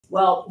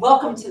Well,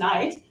 welcome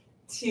tonight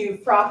to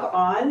Frock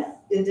on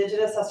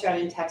Indigenous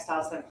Australian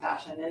Textiles and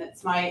Fashion. And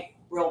it's my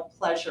real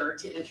pleasure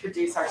to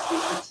introduce our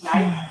speaker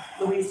tonight,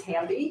 Louise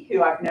Hamby,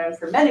 who I've known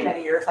for many,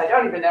 many years. I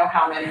don't even know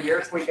how many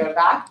years we go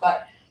back,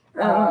 but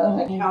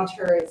I count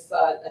her as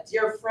a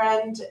dear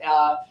friend,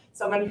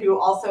 someone who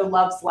also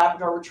loves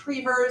Labrador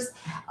retrievers,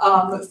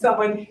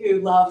 someone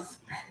who loves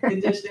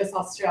Indigenous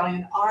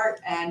Australian art,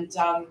 and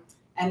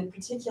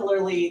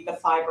particularly the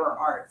fiber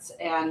arts.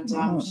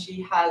 And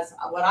she has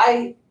what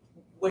I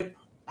would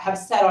have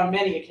said on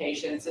many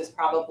occasions is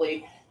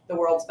probably the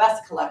world's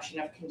best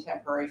collection of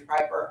contemporary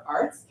fiber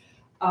arts.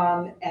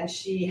 And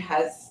she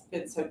has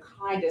been so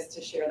kind as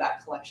to share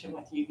that collection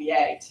with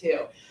UVA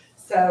too.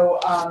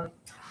 So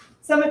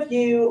some of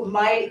you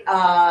might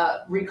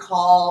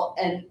recall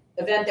an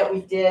event that we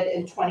did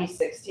in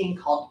 2016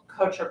 called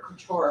Culture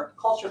Couture,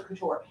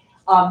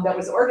 that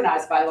was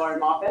organized by Lauren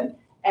Maupin.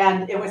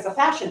 And it was a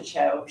fashion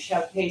show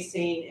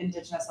showcasing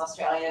Indigenous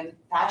Australian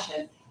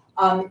fashion.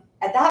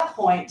 At that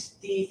point,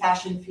 the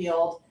fashion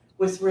field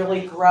was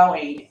really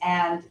growing,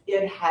 and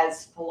it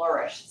has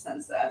flourished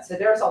since then. So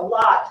there's a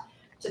lot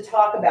to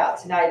talk about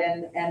tonight,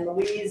 and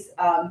Louise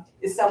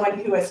is someone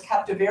who has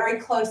kept a very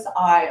close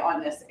eye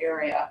on this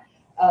area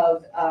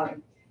of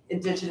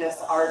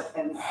Indigenous art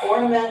and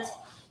ornament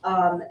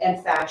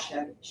and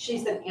fashion.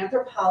 She's an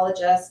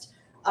anthropologist.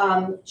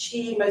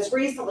 She most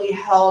recently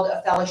held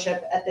a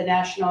fellowship at the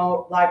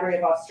National Library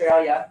of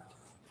Australia.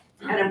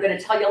 And I'm going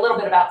to tell you a little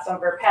bit about some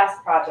of her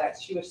past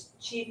projects. She was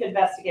chief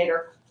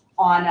investigator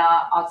on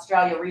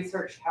Australia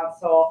Research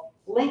Council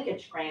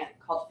linkage grant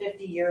called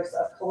 50 Years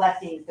of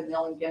Collecting the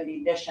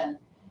Milingimbi Mission,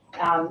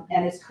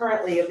 and is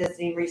currently a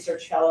visiting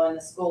research fellow in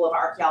the School of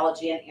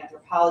Archaeology and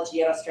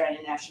Anthropology at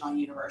Australian National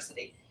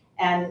University.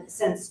 And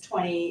since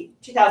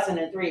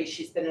 2003,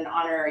 she's been an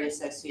honorary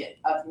associate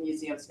of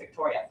Museums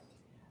Victoria.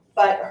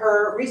 But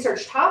her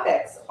research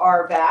topics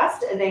are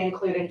vast, and they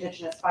include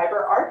Indigenous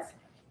fiber arts,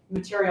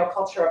 material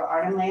culture of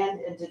Arnhem Land,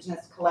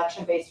 Indigenous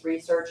collection-based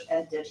research,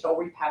 and digital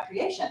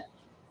repatriation,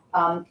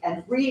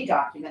 and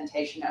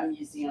redocumentation of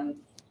museum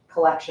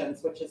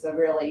collections, which is a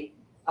really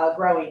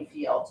growing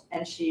field.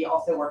 And she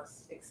also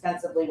works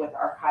extensively with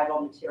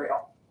archival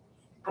material.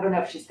 I don't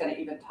know if she's going to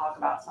even talk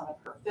about some of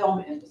her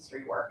film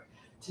industry work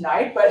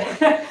tonight, but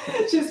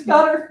she's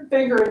got her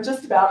finger in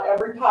just about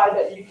every pie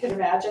that you can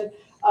imagine.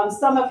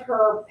 Some of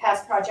her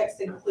past projects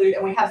include,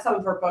 and we have some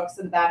of her books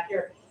in the back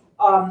here,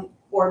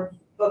 or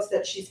books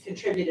that she's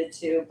contributed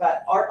to,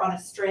 but Art on a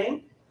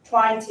String,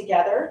 Twine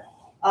Together,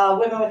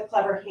 Women with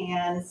Clever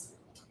Hands,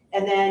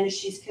 and then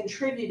she's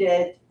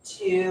contributed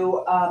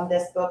to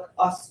this book,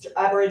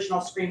 Aboriginal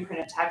Screen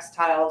Printed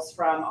Textiles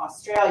from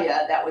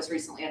Australia, that was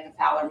recently at the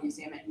Fowler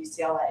Museum at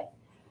UCLA.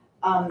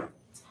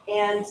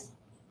 And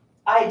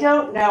I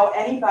don't know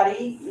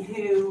anybody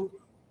who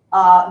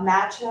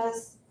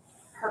matches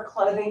her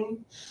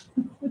clothing,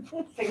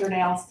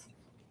 fingernails,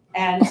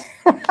 and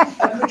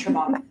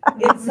accoutrement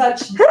in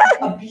such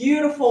a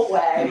beautiful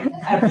way,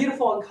 a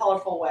beautiful and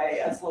colorful way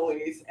as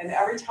Louise. And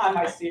every time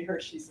I see her,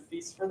 she's a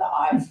feast for the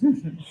eyes.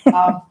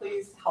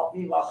 Please help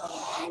me welcome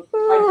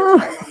you.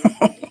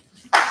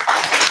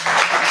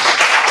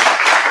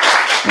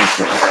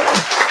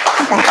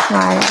 Thanks,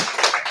 Maya.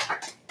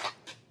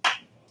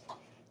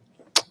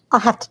 I'll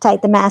have to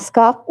take the mask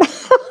off.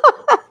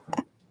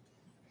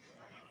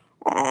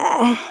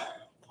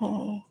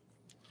 Okay.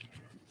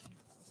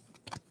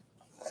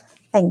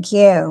 Thank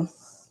you.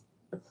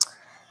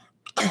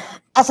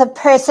 As a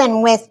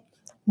person with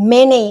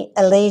many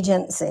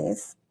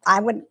allegiances, I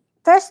would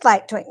first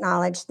like to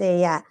acknowledge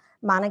the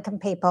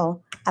Monacan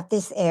people of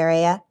this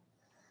area,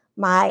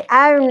 my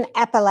own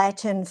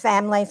Appalachian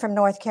family from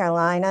North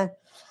Carolina,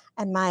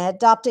 and my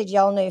adopted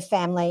Yolngu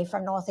family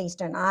from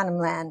northeastern Arnhem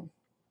Land.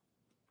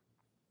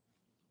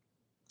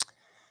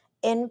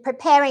 In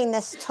preparing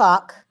this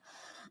talk,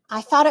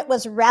 I thought it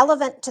was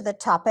relevant to the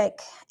topic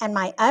and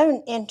my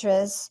own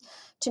interests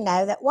to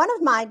know that one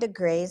of my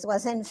degrees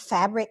was in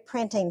fabric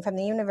printing from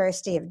the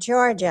University of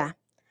Georgia.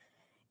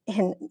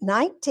 In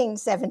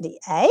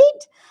 1978,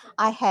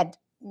 I had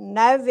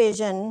no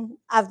vision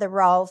of the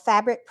role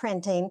fabric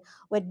printing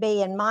would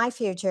be in my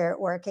future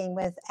working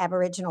with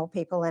Aboriginal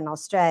people in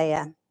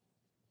Australia.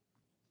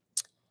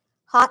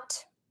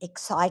 Hot,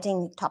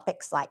 exciting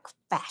topics like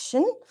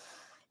fashion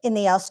in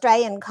the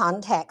Australian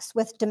context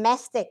with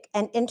domestic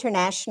and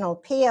international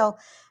appeal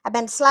have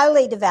been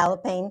slowly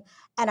developing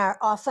and are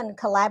often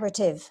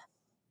collaborative.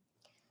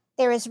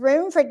 There is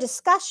room for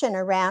discussion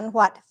around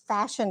what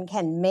fashion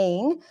can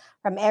mean,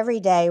 from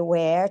everyday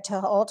wear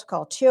to haute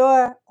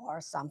couture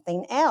or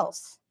something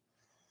else.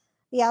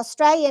 The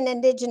Australian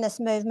Indigenous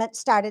movement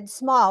started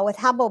small with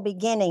humble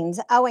beginnings,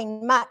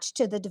 owing much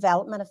to the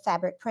development of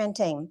fabric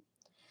printing.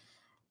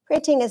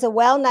 Printing is a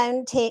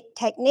well-known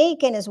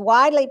technique and is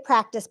widely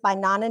practiced by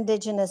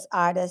non-Indigenous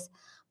artists,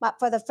 but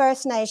for the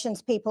First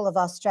Nations people of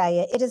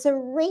Australia, it is a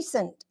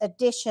recent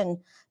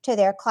addition to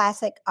their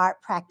classic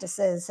art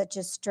practices such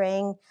as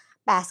string,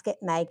 basket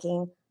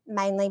making,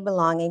 mainly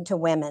belonging to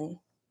women.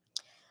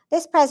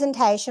 This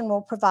presentation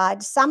will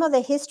provide some of the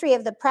history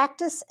of the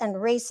practice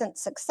and recent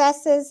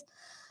successes,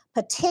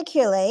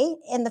 particularly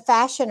in the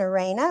fashion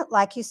arena,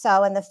 like you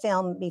saw in the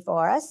film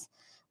before us,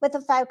 with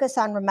a focus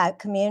on remote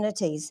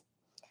communities.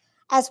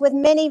 As with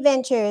many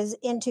ventures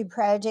into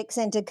projects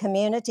into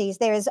communities,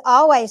 there is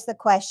always the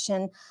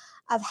question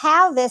of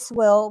how this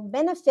will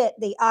benefit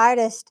the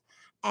artist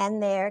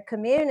and their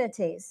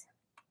communities.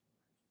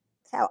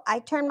 So I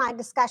turn my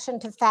discussion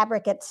to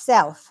fabric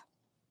itself.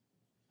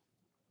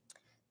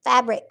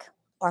 Fabric,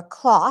 or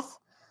cloth,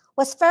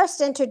 was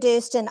first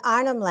introduced in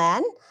Arnhem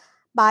Land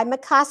by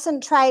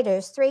Moccasin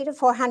traders 300 to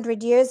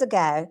 400 years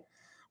ago.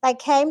 They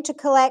came to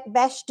collect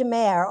bêche de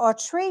mer, or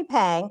tree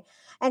pang,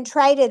 and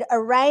traded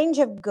a range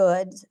of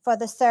goods for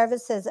the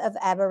services of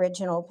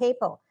Aboriginal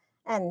people,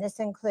 and this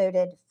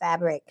included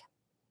fabric.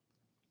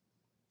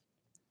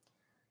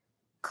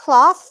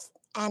 Cloth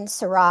and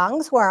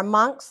sarongs were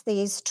amongst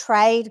these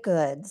trade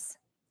goods.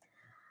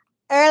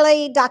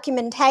 Early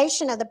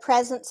documentation of the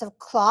presence of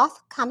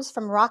cloth comes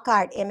from rock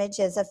art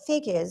images of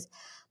figures,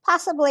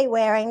 possibly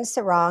wearing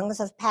sarongs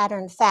of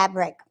patterned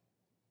fabric.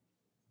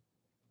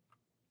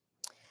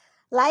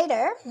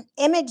 Later,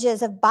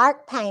 images of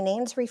bark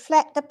paintings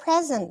reflect the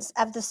presence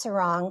of the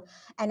sarong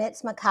and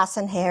its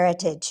Moccasin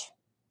heritage.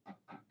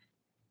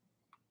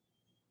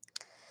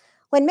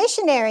 When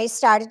missionaries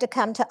started to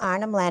come to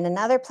Arnhem Land and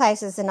other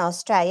places in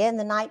Australia in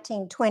the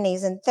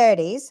 1920s and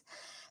 30s,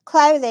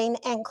 clothing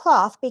and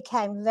cloth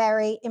became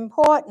very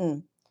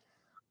important.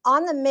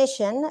 On the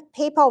mission,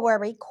 people were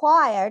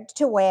required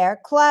to wear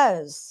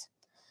clothes.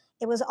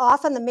 It was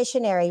often the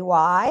missionary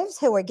wives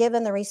who were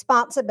given the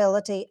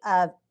responsibility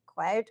of,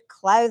 quote,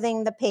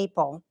 clothing the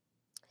people.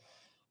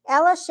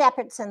 Ella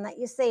Shepherdson, that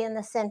you see in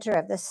the center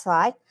of this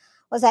slide,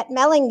 was at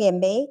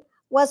Melingimby,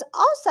 was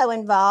also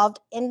involved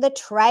in the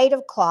trade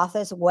of cloth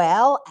as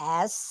well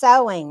as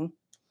sewing.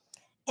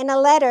 In a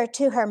letter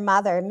to her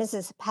mother,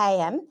 Mrs.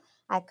 Payham,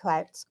 I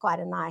quote, it's quite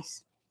a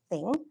nice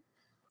thing,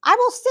 "I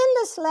will send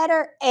this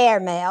letter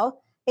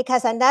airmail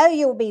because I know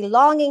you will be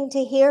longing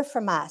to hear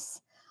from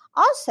us.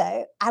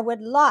 Also, I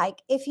would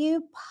like if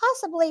you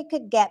possibly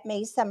could get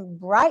me some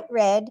bright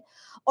red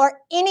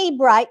or any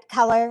bright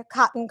color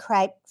cotton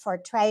crepe for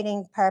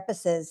trading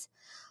purposes.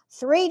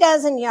 3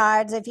 dozen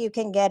yards if you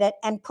can get it,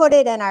 and put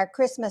it in our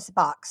Christmas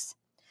box."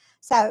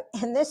 So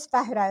in this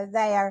photo,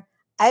 they are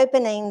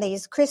opening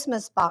these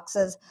Christmas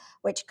boxes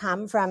which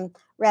come from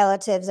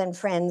relatives and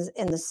friends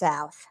in the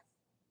South.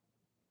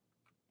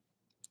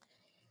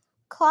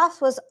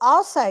 Cloth was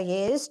also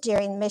used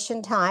during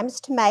mission times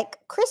to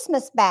make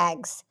Christmas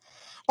bags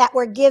that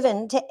were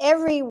given to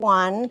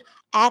everyone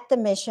at the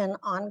mission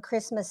on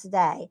Christmas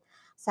Day.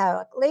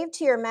 So leave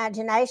to your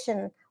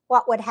imagination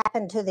what would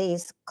happen to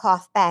these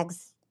cloth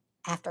bags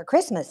after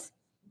Christmas.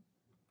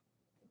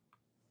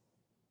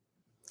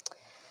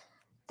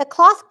 The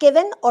cloth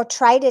given or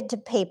traded to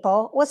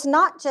people was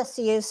not just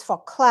used for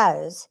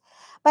clothes,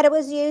 but it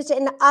was used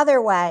in other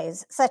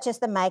ways, such as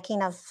the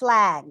making of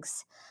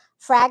flags.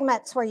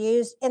 Fragments were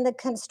used in the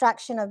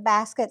construction of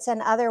baskets and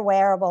other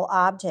wearable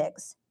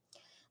objects.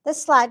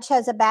 This slide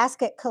shows a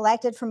basket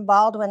collected from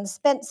Baldwin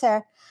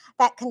Spencer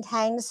that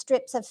contains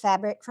strips of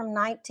fabric from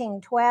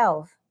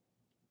 1912.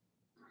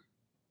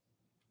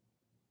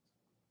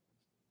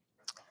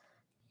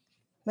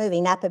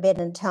 Moving up a bit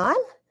in time,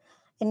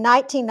 in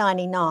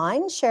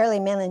 1999, Shirley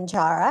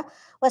Milinjara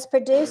was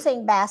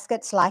producing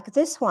baskets like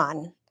this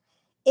one.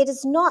 It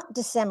is not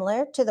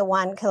dissimilar to the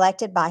one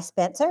collected by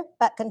Spencer,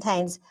 but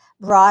contains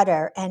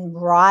broader and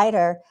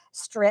brighter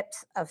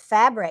strips of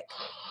fabric.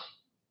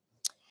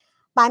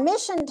 By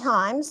mission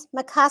times,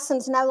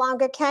 Moccasins no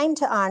longer came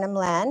to Arnhem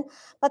Land,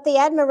 but the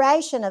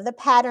admiration of the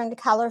patterned,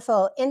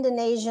 colorful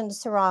Indonesian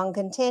sarong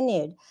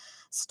continued.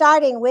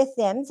 Starting with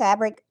them,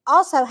 fabric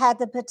also had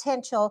the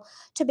potential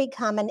to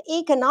become an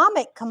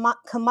economic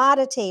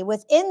commodity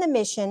within the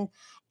mission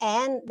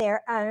and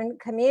their own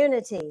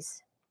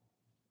communities.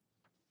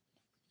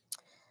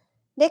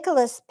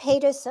 Nicholas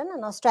Peterson,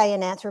 an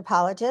Australian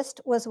anthropologist,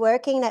 was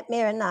working at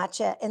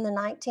Miranatcha in the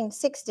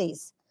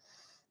 1960s.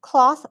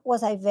 Cloth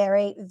was a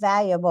very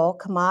valuable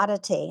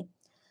commodity.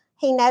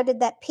 He noted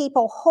that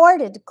people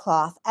hoarded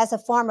cloth as a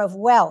form of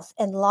wealth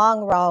in long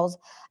rolls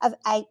of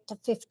 8 to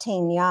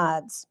 15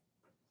 yards.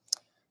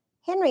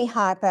 Henry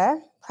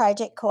Harper,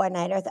 project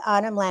coordinator at the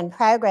Arnhem Land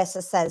Progress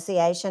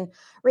Association,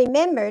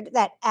 remembered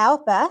that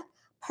Alpa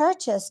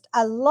purchased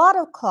a lot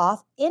of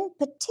cloth, in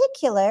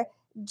particular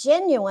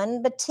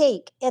genuine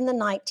batik, in the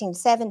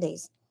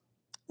 1970s.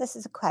 This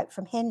is a quote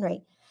from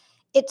Henry.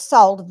 "It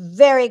sold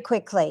very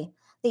quickly.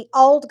 The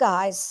old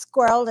guys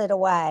squirreled it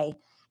away.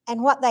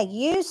 And what they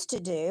used to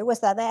do was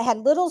that they had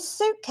little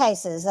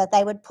suitcases that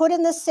they would put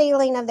in the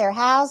ceiling of their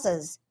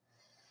houses.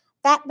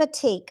 That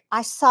batik,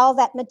 I saw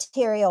that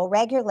material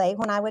regularly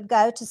when I would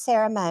go to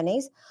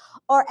ceremonies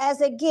or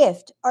as a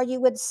gift, or you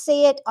would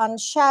see it on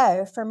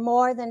show for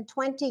more than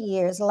 20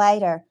 years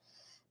later.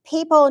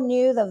 People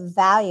knew the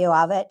value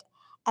of it,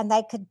 and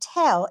they could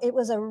tell it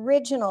was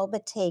original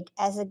batik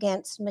as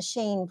against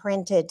machine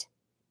printed."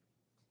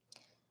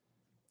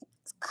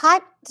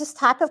 This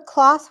type of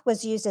cloth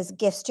was used as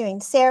gifts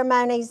during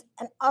ceremonies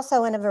and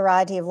also in a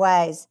variety of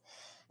ways.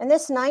 In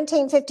this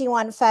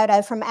 1951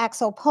 photo from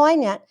Axel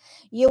Poignant,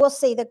 you will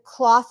see the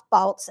cloth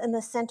bolts in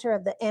the center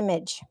of the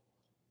image.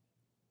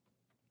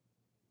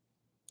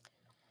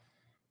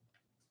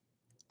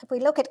 If we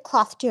look at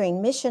cloth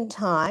during mission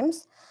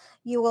times,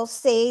 you will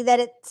see that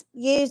it's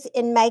used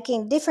in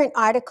making different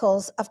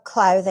articles of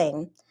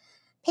clothing.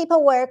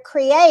 People were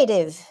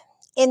creative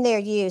in their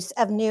use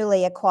of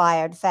newly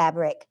acquired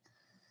fabric.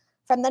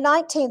 From the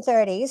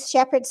 1930s,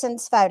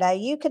 Shepherdson's photo,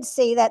 you could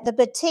see that the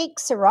batik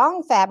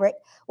sarong fabric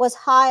was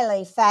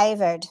highly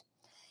favored.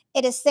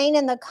 It is seen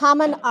in the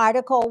common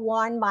article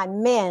worn by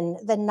men,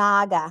 the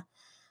naga.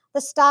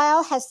 The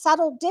style has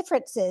subtle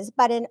differences,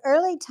 but in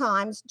early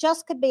times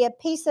just could be a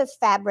piece of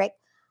fabric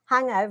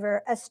hung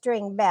over a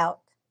string belt.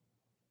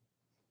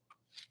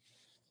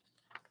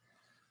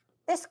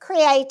 This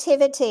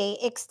creativity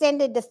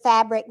extended to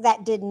fabric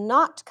that did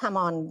not come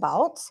on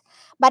bolts,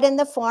 but in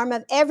the form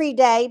of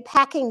everyday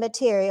packing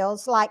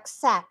materials like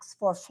sacks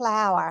for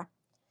flour.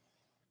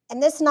 In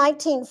this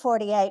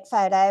 1948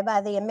 photo by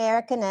the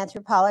American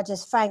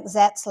anthropologist Frank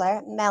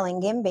Zetzler,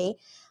 Melangimbi,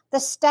 the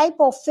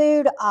staple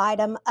food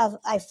item of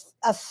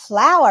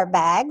flour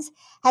bags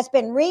has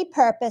been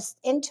repurposed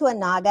into a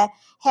naga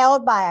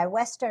held by a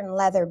Western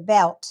leather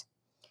belt.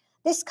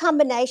 This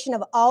combination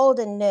of old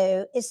and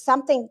new is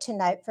something to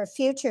note for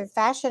future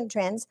fashion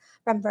trends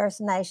from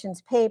First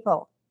Nations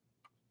people.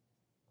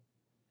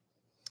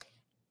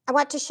 I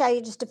want to show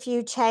you just a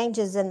few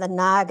changes in the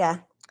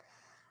naga.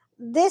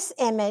 This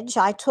image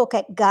I took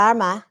at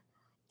Garma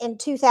in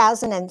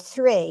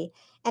 2003,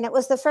 and it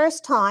was the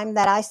first time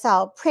that I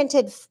saw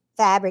printed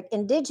fabric,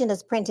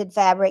 Indigenous printed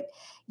fabric,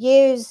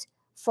 used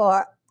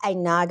for a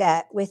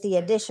naga with the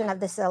addition of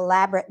this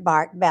elaborate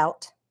bark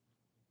belt.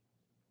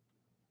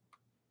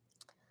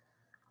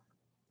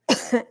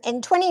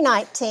 In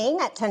 2019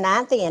 at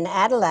Tananthi in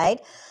Adelaide,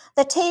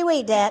 the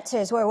Tiwi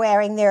dancers were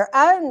wearing their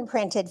own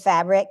printed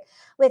fabric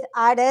with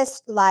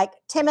artists like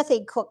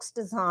Timothy Cook's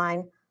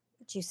design,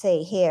 which you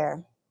see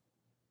here.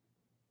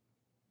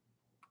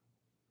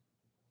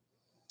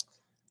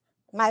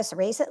 Most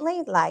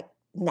recently, like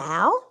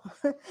now,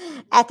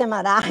 at the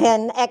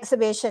Marayan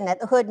exhibition at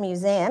the Hood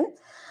Museum,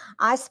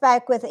 I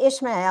spoke with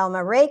Ishmael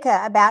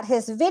Marika about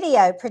his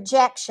video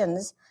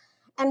projections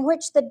in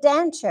which the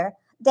dancer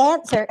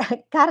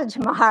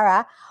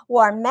Karajamara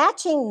wore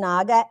matching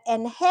naga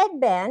and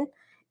headband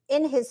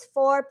in his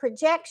 4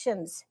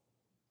 projections.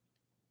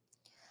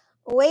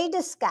 We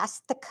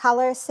discussed the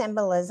color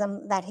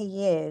symbolism that he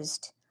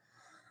used.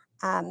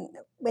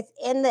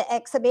 Within the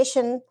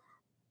exhibition,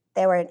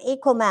 there were an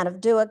equal amount of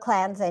Dua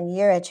clans and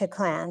Yuricha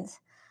clans.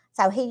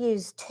 So he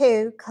used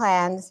 2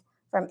 clans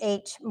from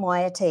each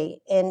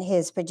moiety in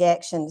his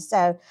projections.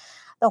 So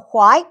the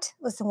white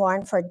was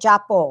worn for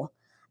Japo,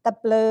 the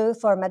blue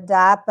for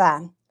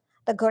Madapa,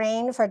 the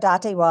green for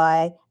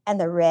Datiwai, and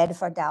the red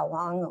for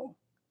Dawangu.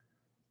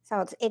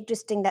 So it's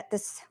interesting that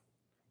this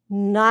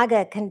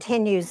naga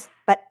continues,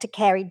 but to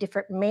carry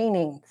different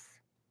meanings.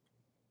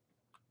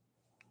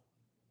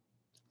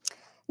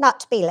 Not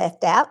to be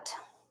left out,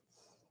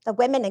 the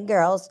women and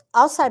girls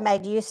also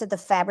made use of the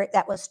fabric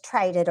that was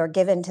traded or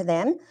given to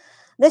them.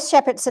 This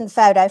Shepherdson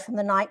photo from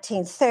the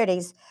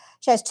 1930s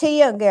shows 2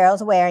 young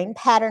girls wearing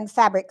patterned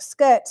fabric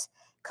skirts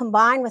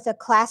combined with a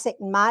classic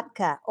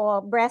matka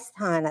or breast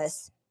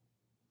harness.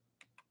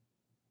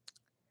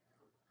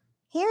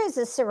 Here is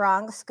a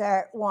sarong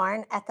skirt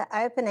worn at the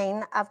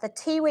opening of the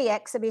Tiwi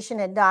exhibition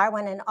in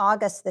Darwin in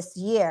August this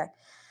year.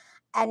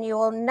 And you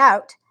will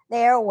note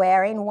they're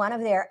wearing one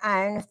of their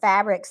own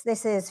fabrics.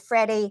 This is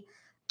Freddie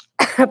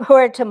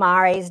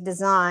Puertamari's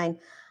design.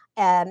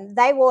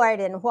 They wore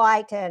it in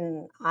white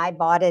and I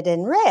bought it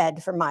in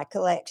red for my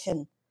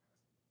collection.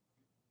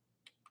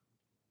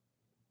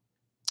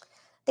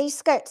 These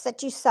skirts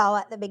that you saw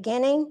at the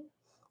beginning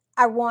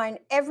are worn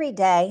every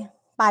day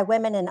by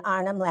women in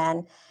Arnhem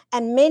Land,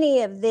 and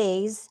many of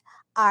these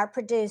are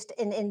produced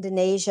in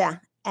Indonesia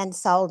and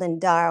sold in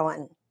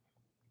Darwin.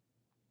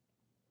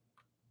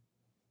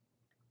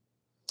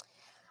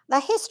 The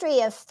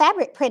history of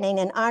fabric printing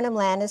in Arnhem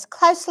Land is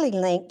closely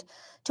linked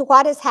to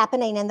what is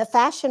happening in the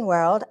fashion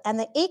world and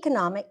the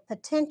economic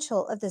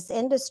potential of this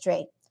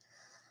industry.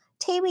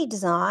 Tiwi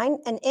Design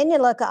and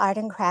Inyalurka Art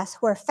and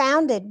Crafts were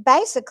founded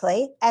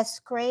basically as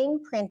screen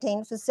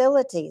printing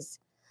facilities.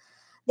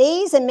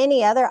 These and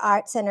many other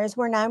art centers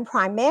were known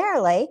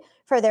primarily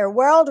for their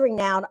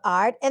world-renowned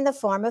art in the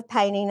form of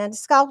painting and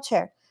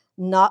sculpture,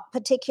 not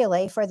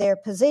particularly for their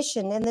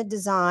position in the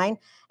design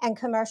and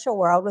commercial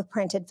world with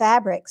printed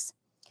fabrics.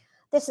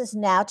 This is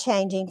now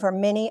changing for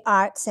many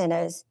art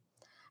centers.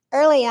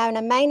 Early on,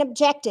 a main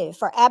objective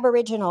for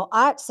Aboriginal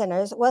art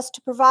centers was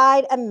to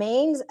provide a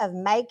means of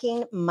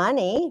making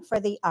money for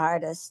the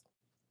artists.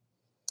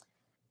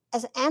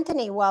 As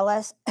Anthony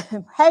Wallace,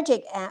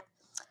 project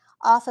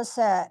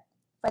officer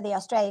for the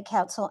Australia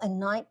Council in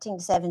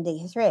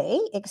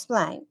 1973,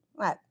 explained,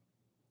 well,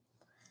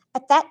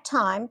 at that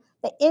time,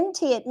 the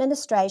NT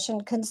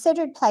administration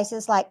considered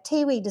places like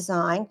Tiwi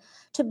design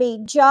to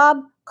be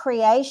job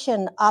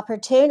creation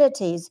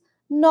opportunities,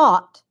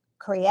 not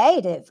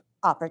creative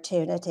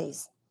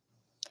opportunities.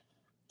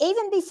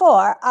 Even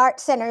before art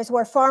centers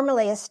were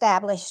formally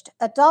established,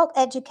 adult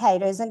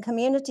educators and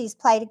communities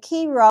played a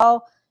key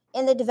role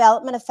in the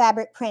development of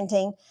fabric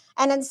printing,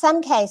 and in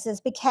some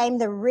cases became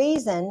the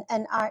reason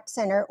an art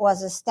center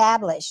was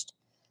established.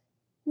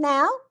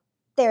 Now,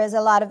 there is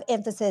a lot of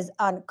emphasis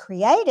on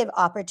creative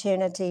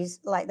opportunities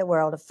like the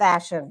world of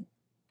fashion.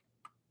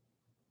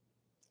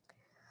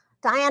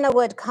 Diana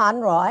Wood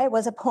Conroy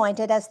was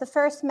appointed as the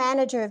first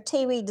manager of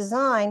Tiwi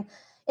Design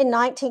in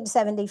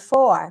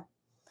 1974.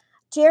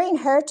 During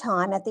her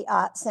time at the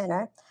Art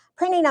Centre,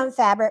 printing on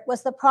fabric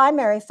was the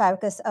primary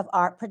focus of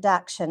art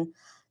production,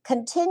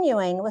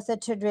 continuing with the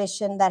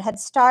tradition that had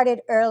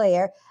started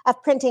earlier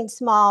of printing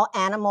small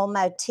animal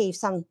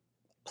motifs on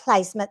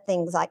placement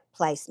things like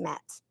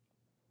placemats.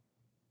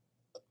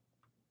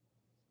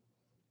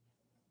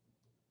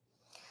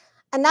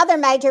 Another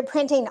major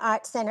printing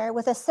art centre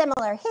with a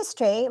similar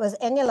history was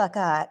Inuluk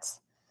Arts.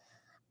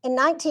 In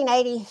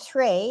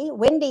 1983,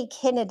 Wendy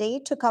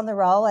Kennedy took on the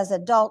role as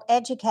adult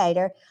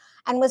educator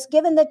and was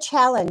given the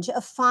challenge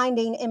of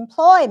finding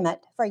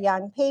employment for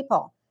young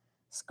people.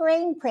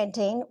 Screen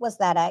printing was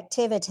that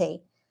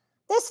activity.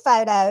 This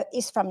photo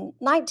is from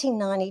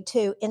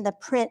 1992 in the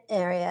print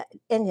area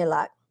in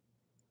Inuluk.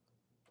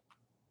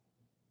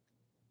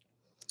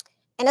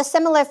 In a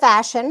similar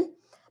fashion,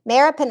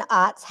 Maropan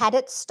Arts had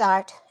its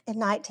start in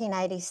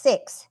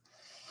 1986.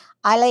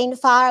 Eileen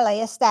Farley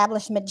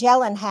established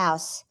Magellan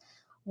House.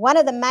 One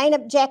of the main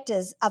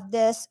objectives of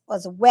this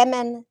was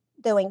women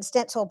doing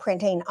stencil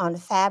printing on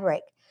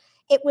fabric.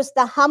 It was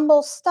the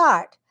humble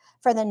start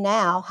for the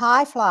now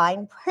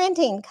high-flying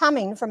printing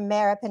coming from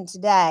Maropan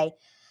today.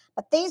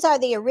 But these are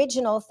the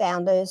original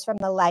founders from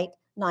the late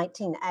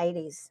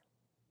 1980s.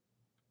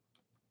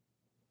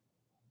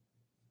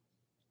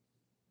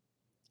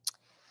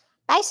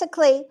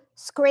 Basically,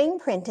 screen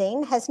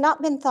printing has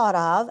not been thought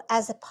of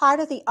as a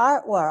part of the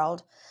art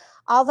world,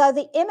 although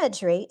the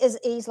imagery is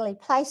easily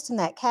placed in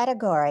that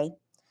category.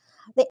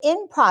 The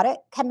end product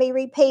can be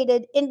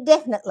repeated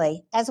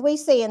indefinitely, as we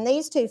see in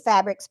these two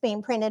fabrics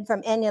being printed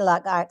from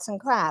Inuluk Arts and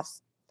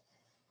Crafts.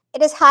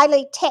 It is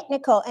highly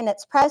technical in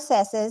its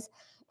processes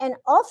and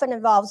often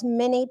involves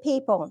many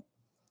people.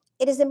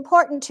 It is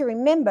important to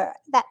remember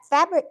that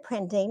fabric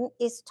printing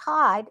is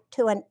tied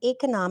to an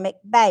economic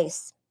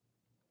base.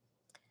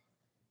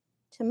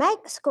 To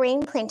make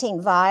screen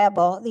printing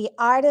viable, the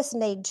artists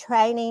need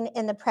training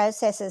in the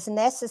processes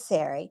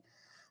necessary.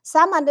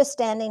 Some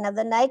understanding of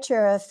the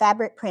nature of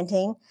fabric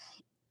printing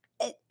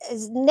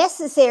is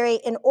necessary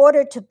in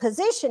order to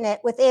position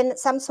it within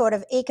some sort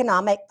of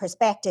economic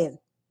perspective.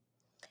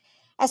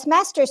 As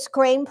master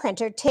screen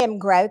printer Tim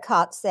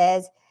Grocott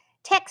says,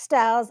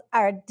 textiles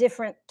are a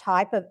different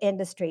type of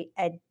industry,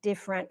 a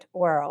different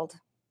world.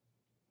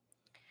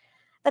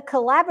 The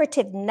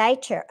collaborative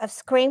nature of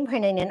screen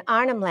printing in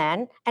Arnhem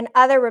Land and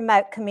other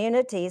remote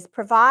communities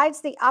provides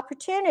the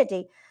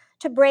opportunity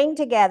to bring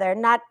together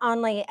not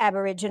only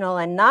Aboriginal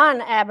and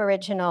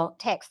non-Aboriginal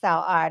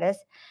textile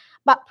artists,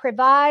 but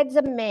provides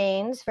a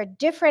means for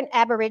different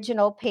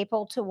Aboriginal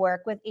people to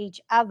work with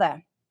each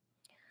other.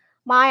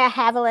 Maya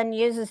Haviland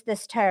uses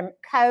this term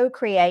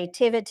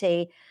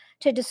co-creativity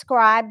to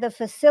describe the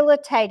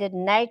facilitated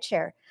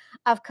nature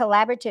of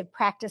collaborative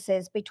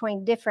practices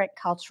between different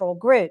cultural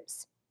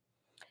groups.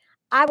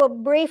 I will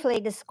briefly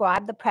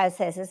describe the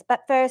processes,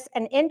 but first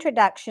an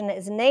introduction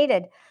is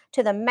needed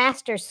to the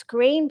master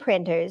screen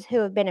printers who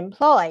have been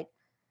employed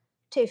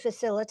to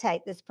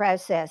facilitate this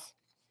process.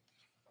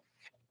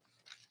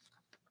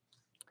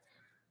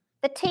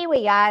 The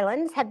Tiwi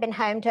Islands have been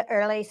home to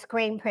early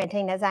screen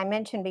printing, as I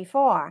mentioned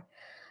before.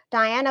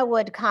 Diana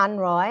Wood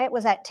Conroy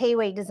was at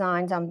Tiwi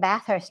Designs on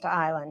Bathurst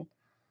Island.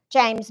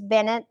 James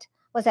Bennett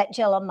was at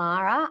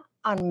Gillamara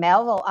on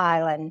Melville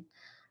Island.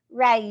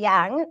 Ray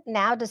Young,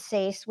 now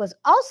deceased, was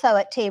also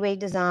at Tiwi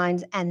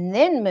Designs and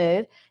then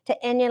moved to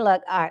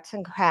Inuluk Arts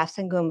and Crafts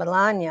in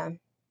Goombalanya.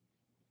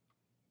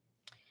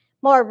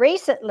 More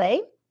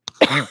recently,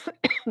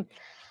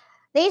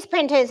 these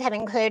printers have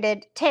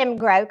included Tim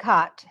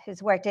Grocott,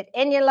 who's worked at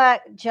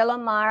Inuluk,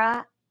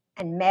 Gillamara,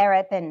 and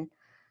Maropan.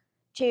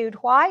 Jude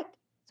White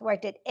has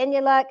worked at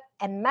Inuluk,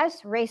 and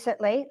most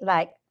recently,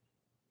 like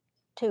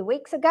 2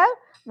 weeks ago,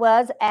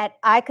 was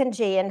at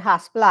Iconji and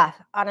Hosbluff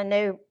on a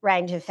new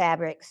range of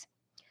fabrics.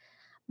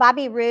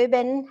 Bobby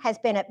Rubin has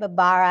been at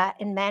Babara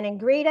in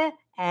Maningrida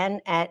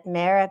and at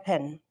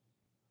Maropan.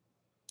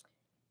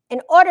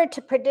 In order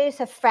to produce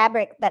a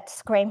fabric that's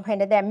screen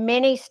printed, there are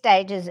many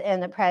stages in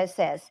the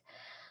process.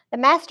 The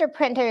master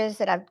printers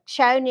that I've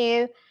shown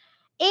you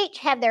each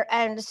have their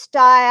own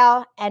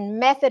style and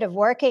method of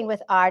working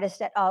with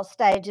artists at all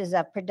stages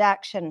of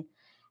production.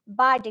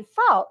 By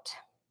default,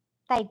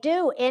 they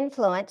do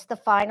influence the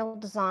final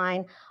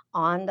design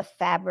on the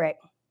fabric.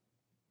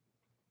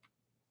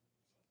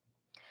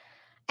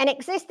 An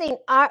existing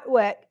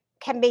artwork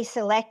can be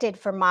selected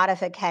for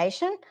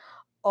modification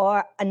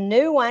or a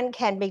new one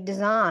can be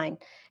designed.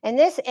 In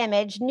this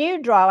image,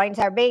 new drawings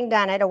are being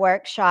done at a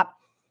workshop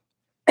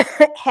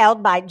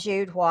held by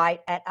Jude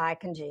White at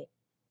Icongee.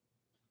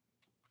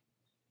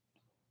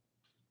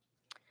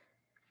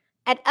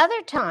 At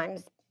other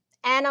times,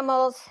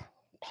 animals,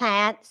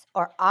 plants,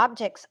 or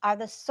objects are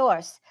the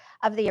source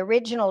of the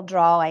original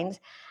drawings,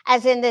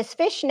 as in this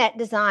fishnet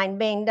design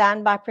being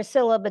done by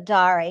Priscilla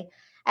Badari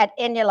at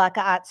Inulaka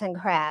Arts and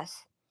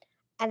Crafts.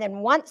 And then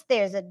once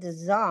there's a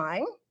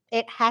design,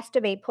 it has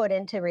to be put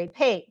into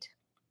repeat.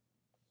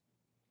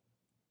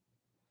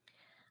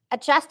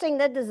 Adjusting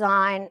the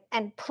design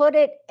and put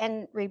it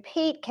in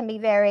repeat can be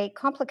very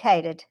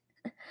complicated.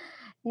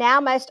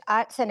 Now most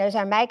art centers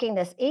are making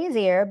this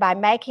easier by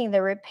making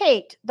the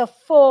repeat the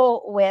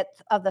full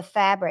width of the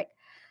fabric,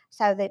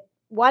 so that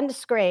one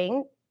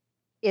screen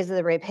is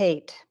the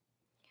repeat.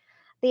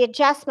 The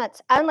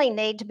adjustments only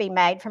need to be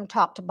made from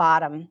top to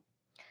bottom.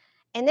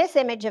 In this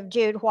image of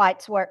Jude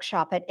White's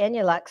workshop at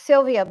Inuluk,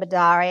 Sylvia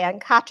Badari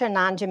and Katra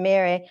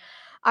Nanjamiri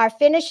are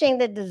finishing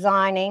the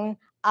designing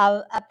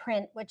of a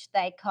print which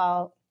they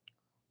call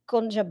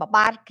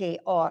Kunjababarki,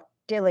 or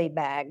dilly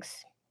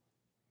bags.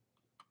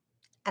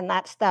 And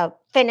that's the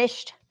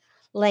finished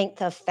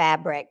length of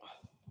fabric.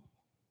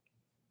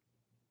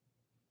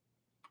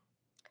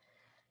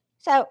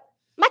 So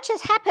much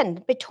has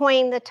happened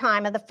between the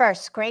time of the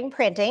first screen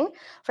printing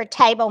for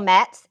table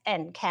mats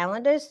and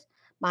calendars.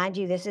 Mind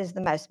you, this is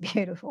the most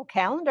beautiful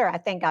calendar I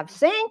think I've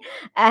seen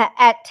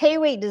at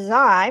Tiwi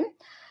Design,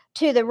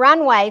 to the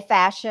runway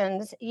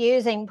fashions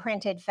using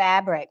printed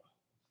fabric.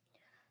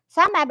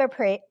 Some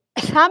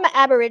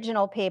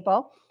Aboriginal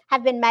people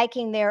have been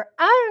making their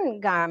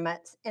own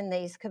garments in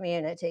these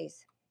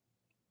communities.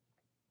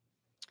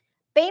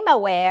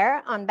 Bima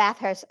Wear on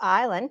Bathurst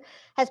Island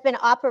has been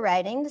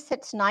operating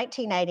since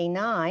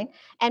 1989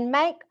 and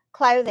make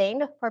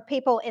clothing for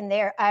people in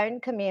their own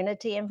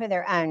community and for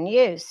their own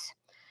use.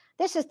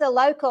 This is the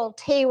local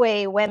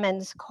Tiwi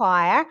Women's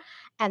Choir,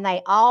 and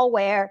they all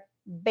wear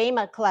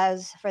Bima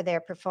clothes for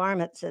their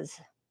performances.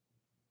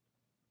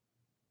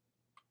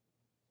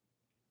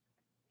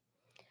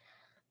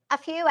 A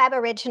few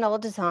Aboriginal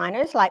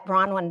designers like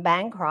Bronwyn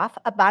Bancroft,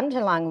 a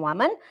Bundjalung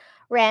woman,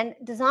 ran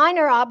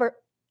Designer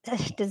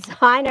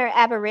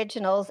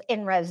Aboriginals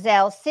in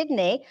Rozelle,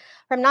 Sydney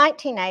from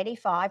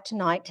 1985 to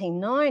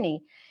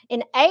 1990. In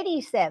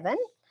 1987,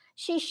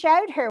 she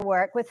showed her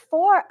work with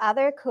 4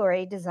 other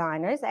Koori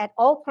designers at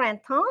Au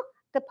Printemps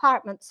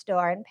department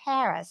store in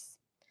Paris.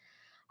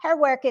 Her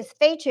work is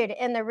featured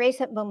in the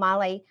recent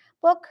Bumali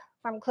book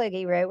from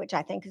Kluge-Ruhe, which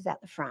I think is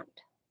at the front.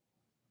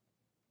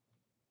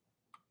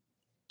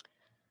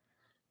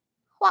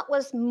 What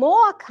was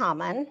more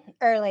common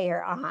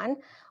earlier on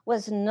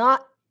was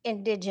not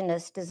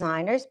Indigenous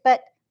designers,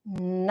 but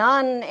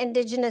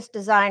non-Indigenous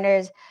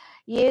designers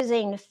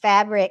using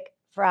fabric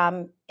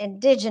from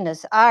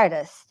Indigenous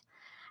artists.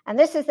 And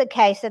this is the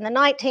case in the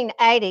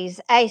 1980s.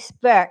 Ace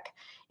Burke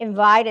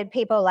invited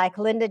people like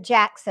Linda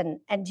Jackson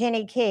and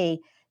Jenny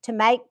Key to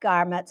make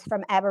garments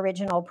from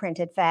Aboriginal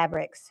printed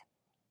fabrics.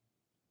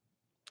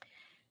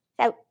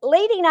 So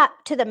leading up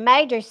to the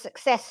major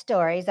success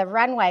stories of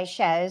runway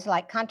shows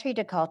like Country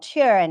de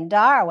Couture and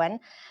Darwin,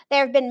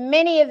 there have been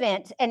many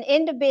events and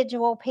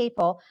individual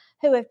people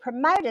who have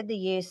promoted the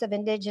use of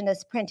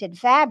Indigenous printed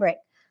fabric.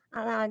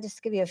 And I'll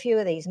just give you a few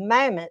of these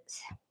moments.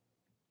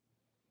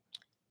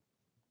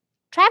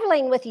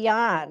 Traveling with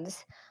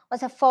Yarns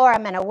was a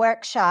forum and a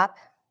workshop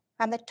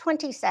from the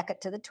 22nd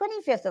to the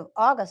 25th of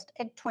August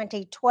in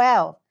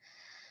 2012.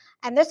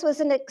 And this was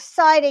an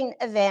exciting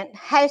event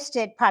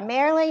hosted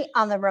primarily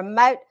on the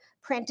remote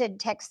printed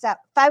textile,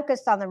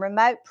 focused on the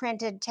remote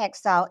printed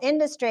textile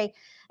industry,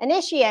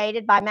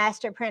 initiated by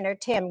master printer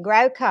Tim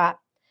Grocott.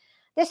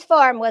 This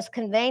forum was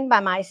convened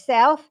by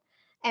myself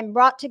and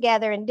brought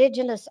together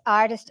Indigenous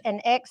artists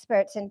and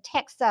experts in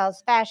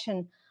textiles,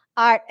 fashion,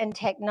 art, and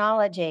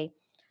technology.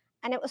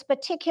 And it was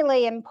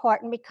particularly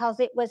important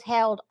because it was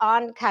held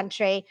on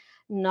country,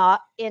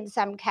 not in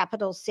some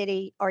capital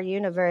city or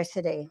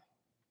university.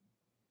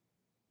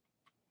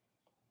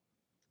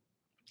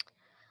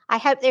 I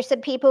hope there's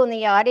some people in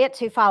the audience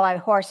who follow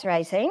horse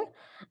racing,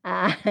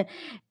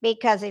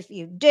 because if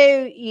you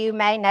do, you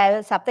may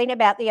know something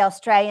about the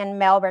Australian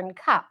Melbourne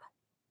Cup.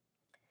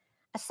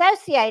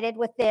 Associated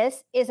with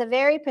this is a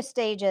very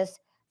prestigious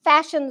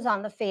Fashions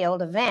on the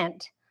Field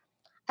event.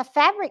 A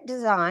fabric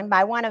design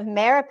by one of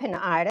Maripin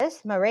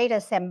artists,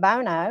 Marita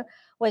Sembono,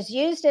 was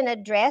used in a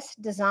dress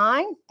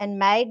designed and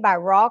made by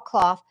raw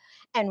cloth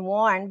and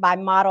worn by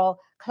model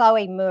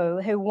Chloe Moo,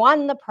 who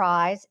won the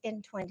prize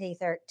in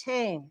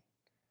 2013.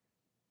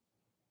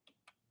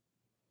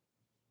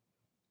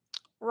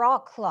 Raw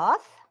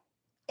Cloth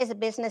is a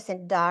business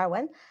in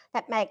Darwin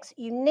that makes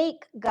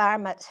unique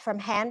garments from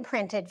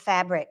hand-printed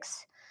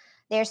fabrics.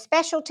 Their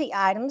specialty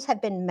items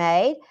have been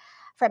made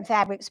from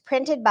fabrics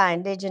printed by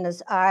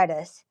Indigenous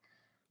artists.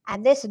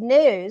 And this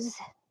news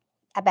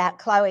about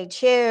Chloe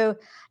Chu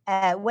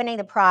winning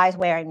the prize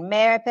wearing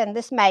Maripin,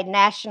 this made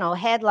national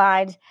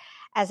headlines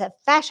as a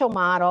fashion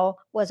model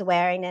was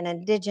wearing an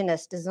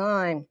Indigenous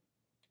design.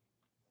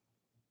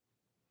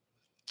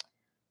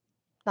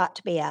 Not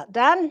to be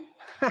outdone,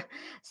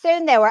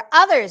 soon there were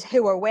others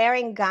who were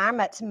wearing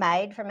garments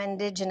made from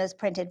Indigenous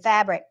printed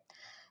fabric.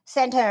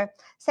 Senator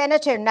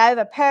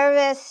Nova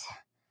Purvis,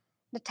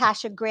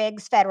 Natasha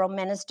Griggs, Federal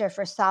Minister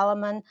for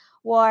Solomon,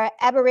 wore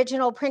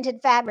Aboriginal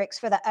printed fabrics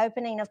for the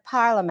opening of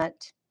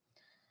Parliament.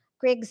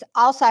 Griggs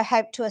also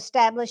hoped to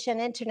establish an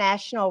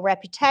international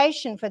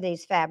reputation for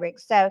these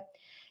fabrics. So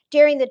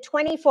during the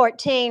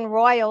 2014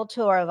 Royal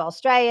Tour of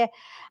Australia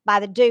by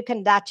the Duke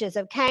and Duchess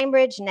of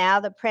Cambridge, now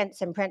the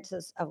Prince and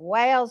Princess of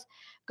Wales,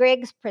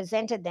 Griggs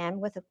presented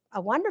them with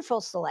a wonderful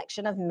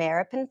selection of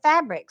American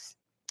fabrics.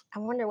 I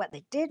wonder what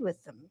they did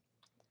with them.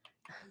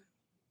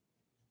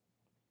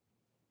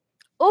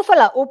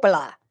 Ufala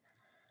Upala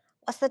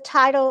was the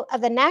title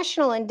of the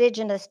National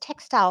Indigenous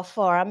Textile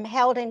Forum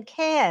held in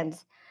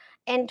Cairns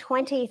in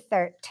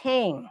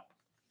 2013.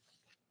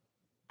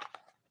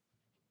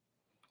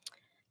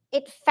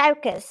 It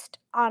focused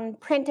on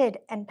printed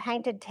and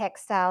painted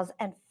textiles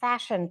and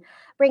fashion,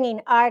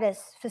 bringing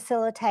artists,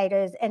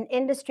 facilitators, and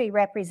industry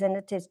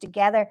representatives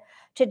together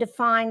to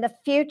define the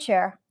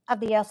future of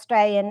the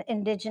Australian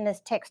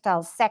Indigenous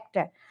textiles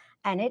sector.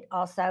 And it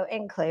also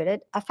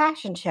included a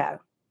fashion show.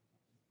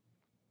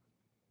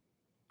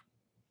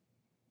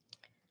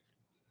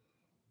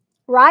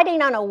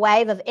 Riding on a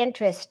wave of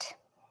interest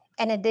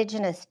in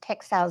Indigenous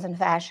textiles and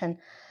fashion,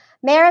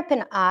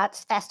 American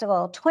Arts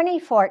Festival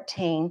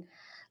 2014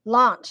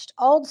 launched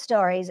Old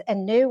Stories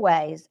and New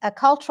Ways, a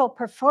cultural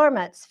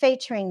performance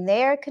featuring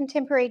their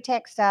contemporary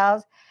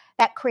textiles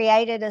that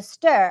created a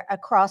stir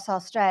across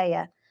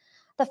Australia.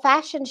 The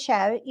fashion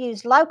show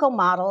used local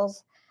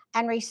models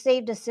and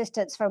received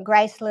assistance from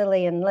Grace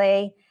Lillian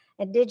Lee,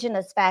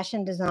 Indigenous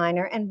fashion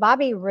designer, and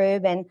Bobby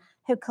Rubin,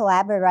 who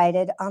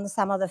collaborated on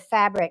some of the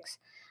fabrics.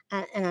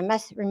 And I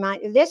must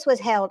remind you, this was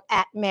held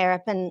at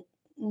Maripin,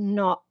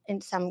 not in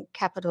some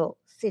capital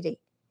city.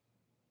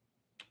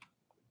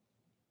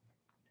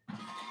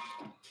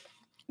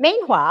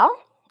 Meanwhile,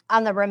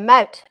 on the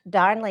remote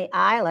Darnley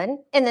Island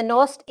in the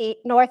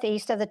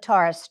northeast of the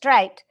Torres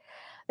Strait,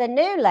 the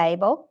new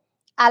label,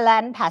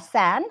 Alan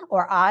Passan,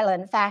 or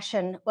Island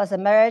Fashion, was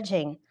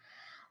emerging.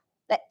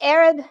 The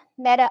Arab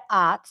Meta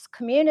Arts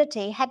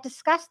community had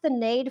discussed the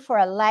need for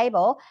a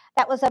label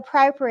that was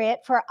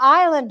appropriate for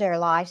Islander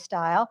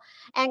lifestyle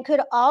and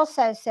could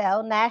also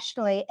sell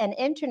nationally and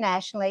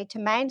internationally to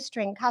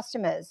mainstream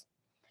customers.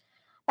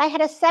 They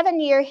had a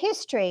 7-year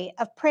history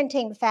of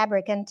printing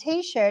fabric and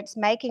t-shirts,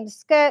 making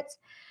skirts,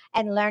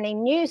 and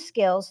learning new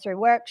skills through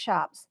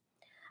workshops.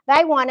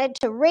 They wanted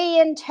to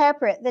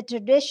reinterpret the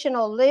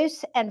traditional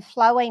loose and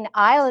flowing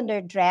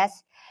Islander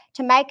dress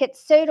to make it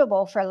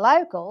suitable for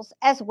locals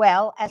as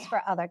well as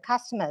for other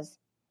customers.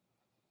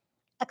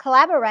 A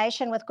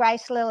collaboration with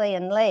Grace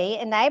Lillian Lee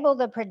enabled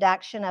the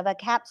production of a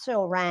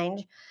capsule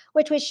range,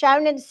 which was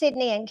shown in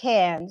Sydney and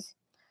Cairns.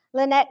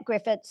 Lynette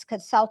Griffiths,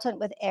 consultant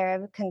with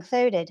Arab,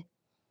 concluded,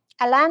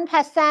 Alan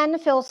Passan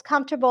feels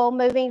comfortable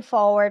moving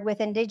forward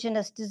with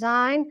Indigenous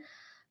design,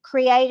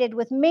 created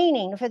with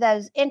meaning for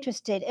those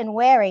interested in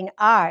wearing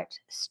art,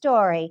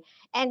 story,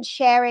 and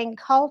sharing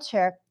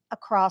culture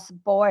across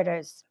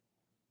borders.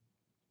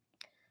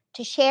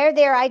 To share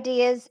their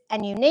ideas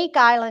and unique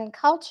island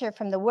culture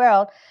from the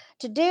world,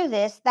 to do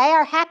this, they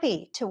are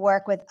happy to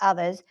work with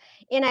others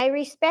in a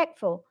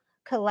respectful,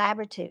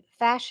 collaborative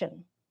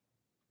fashion.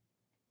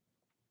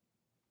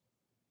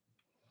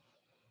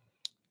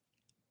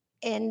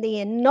 In the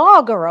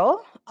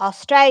inaugural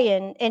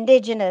Australian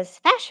Indigenous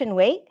Fashion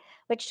Week,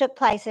 which took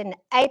place in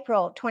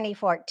April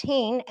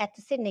 2014 at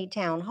the Sydney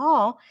Town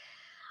Hall,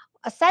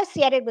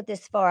 associated with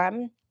this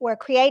forum were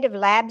creative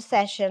lab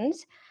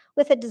sessions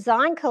with a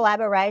design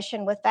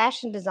collaboration with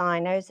fashion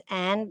designers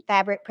and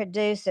fabric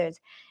producers.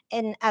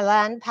 And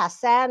Alan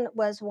Passan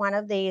was one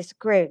of these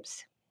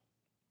groups.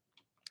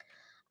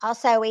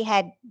 Also, we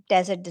had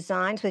desert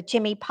designs with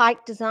Jimmy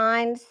Pike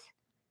Designs,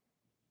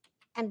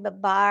 and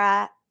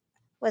Barbara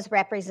was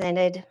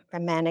represented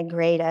from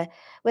Managrita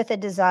with the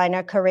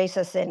designer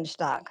Carissa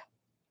Sinstock.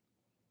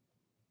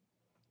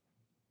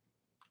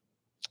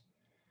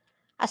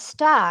 A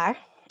star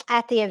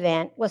at the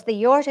event was the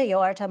Yorta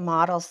Yorta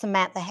model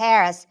Samantha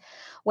Harris,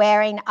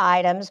 wearing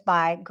items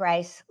by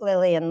Grace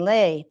Lillian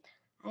Lee.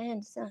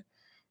 And some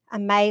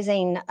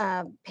amazing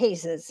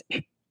pieces.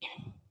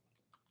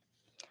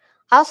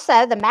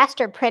 Also, the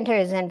master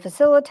printers and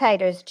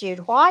facilitators,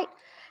 Jude White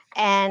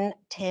and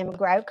Tim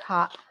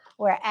Grocott,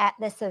 were at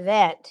this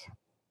event.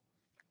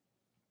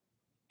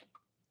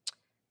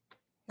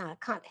 Now, I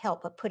can't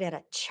help but put in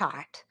a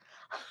chart.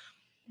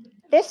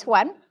 This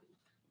one,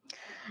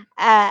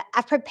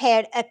 I've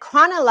prepared a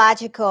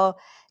chronological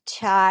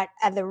chart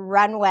of the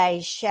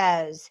runway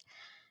shows.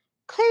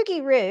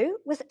 Kluge-Ruhe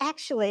was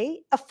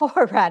actually a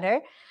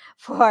forerunner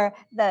for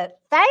the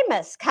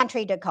famous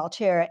Country de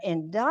Culture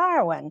in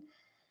Darwin.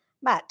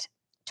 But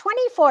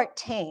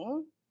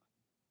 2014,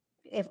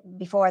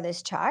 before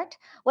this chart,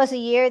 was a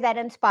year that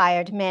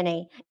inspired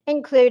many,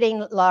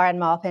 including Lauren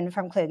Maupin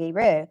from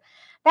Kluge-Ruhe.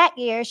 That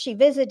year, she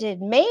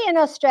visited me in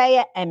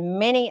Australia and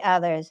many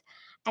others,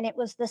 and it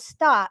was the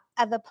start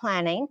of the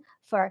planning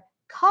for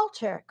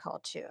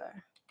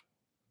culture.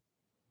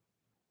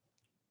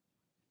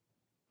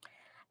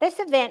 This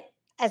event,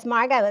 as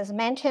Margot has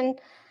mentioned,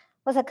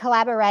 was a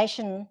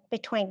collaboration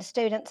between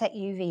students at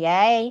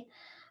UVA,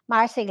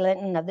 Marcy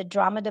Linton of the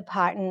Drama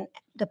Department,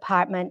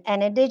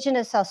 and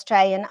Indigenous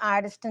Australian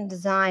artists and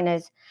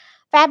designers.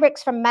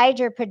 Fabrics from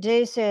major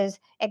producers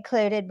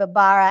included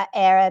Barbara,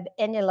 Arab,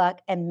 Inulik,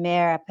 and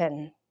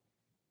Maripin.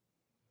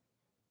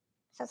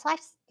 So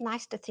it's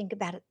nice to think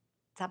about it,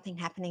 something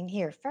happening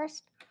here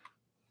first.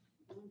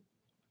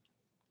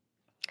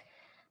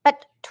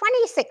 But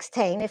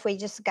 2016, if we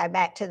just go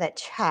back to the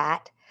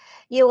chart,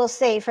 you will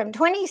see from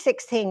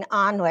 2016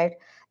 onward,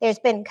 there's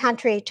been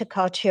country to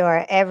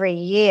couture every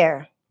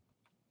year.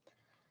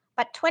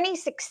 But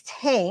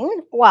 2016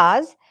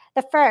 was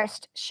the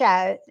first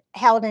show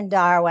held in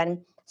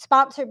Darwin,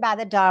 sponsored by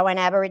the Darwin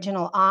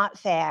Aboriginal Art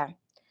Fair.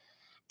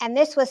 And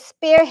this was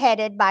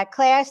spearheaded by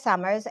Claire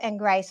Summers and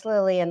Grace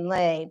Lillian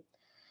Lee.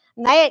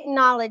 And they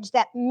acknowledged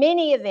that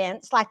many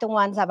events, like the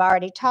ones I've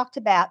already talked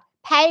about,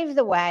 paved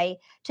the way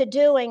to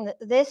doing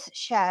this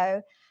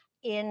show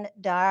in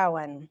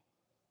Darwin.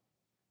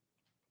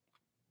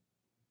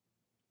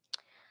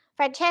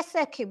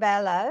 Francesca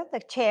Cubello,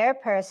 the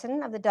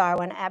chairperson of the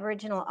Darwin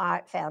Aboriginal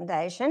Art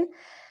Foundation,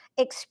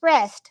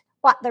 expressed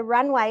what the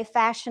runway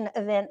fashion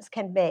events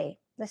can be.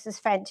 This is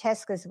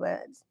Francesca's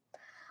words.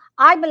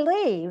 I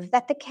believe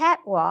that the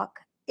catwalk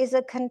is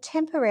a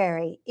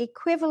contemporary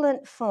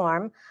equivalent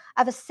form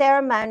of a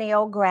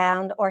ceremonial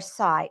ground or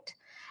site,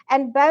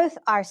 and both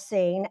are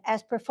seen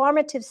as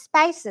performative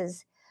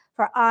spaces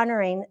for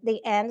honoring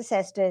the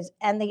ancestors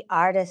and the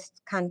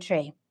artist's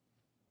country.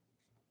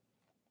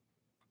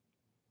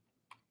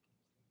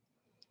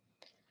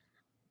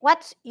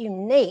 What's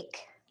unique?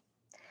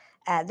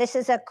 This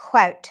is a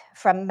quote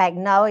from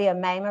Magnolia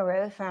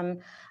Maimaru, from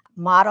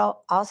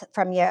model, also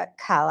from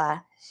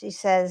Yirrkala. She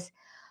says,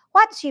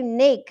 what's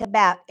unique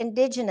about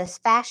Indigenous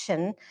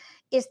fashion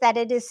is that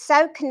it is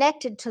so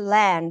connected to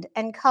land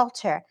and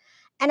culture,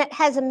 and it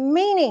has a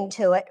meaning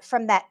to it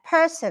from that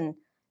person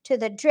to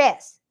the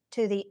dress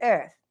to the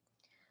earth.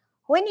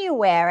 When you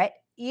wear it,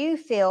 you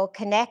feel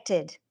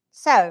connected.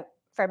 So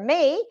for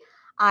me,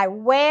 I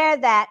wear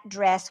that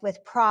dress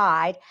with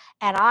pride,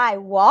 and I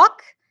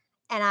walk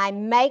and I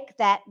make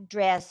that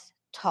dress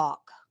talk.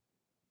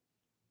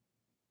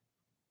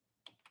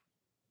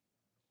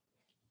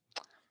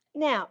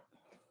 Now,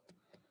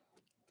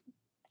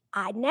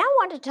 I now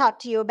want to talk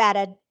to you about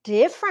a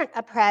different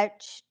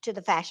approach to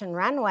the fashion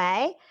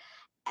runway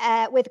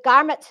with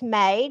garments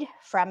made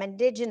from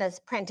Indigenous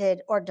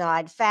printed or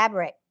dyed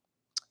fabric.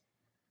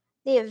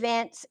 The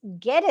events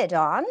Get It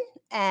On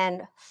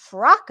and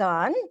Frock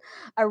On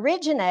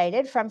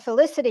originated from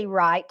Felicity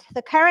Wright,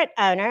 the current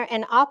owner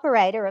and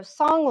operator of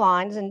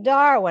Songlines in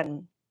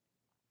Darwin.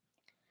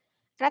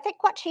 And I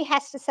think what she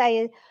has to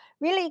say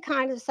really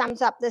kind of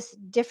sums up this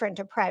different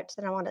approach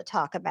that I want to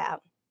talk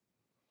about.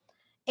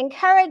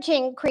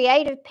 Encouraging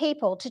creative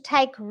people to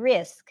take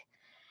risk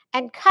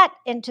and cut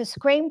into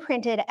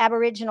screen-printed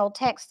Aboriginal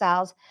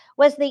textiles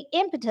was the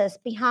impetus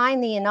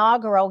behind the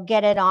inaugural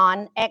Get It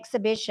On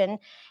exhibition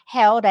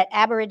held at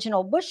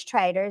Aboriginal Bush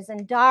Traders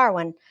in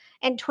Darwin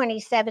in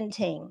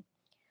 2017.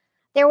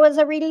 There was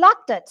a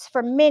reluctance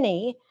for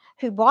many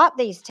who bought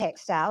these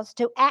textiles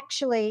to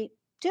actually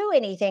do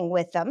anything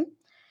with them,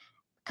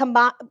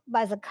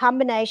 as a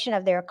combination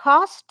of their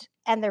cost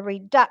and the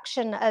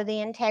reduction of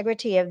the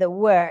integrity of the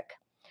work.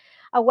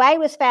 A way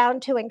was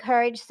found to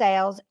encourage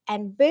sales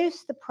and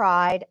boost the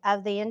pride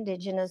of the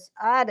Indigenous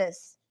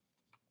artists.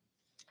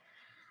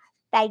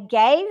 They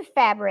gave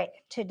fabric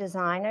to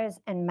designers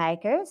and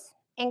makers,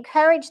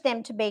 encouraged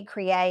them to be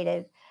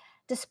creative,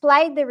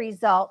 displayed the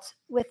results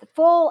with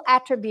full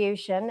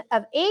attribution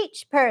of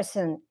each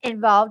person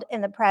involved in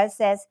the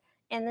process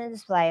in the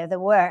display of the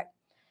work.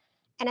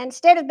 And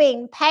instead of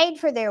being paid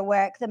for their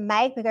work, the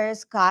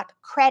makers got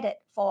credit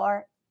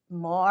for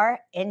more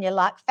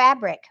Inulik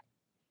fabric.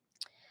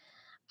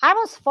 I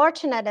was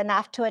fortunate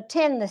enough to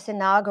attend this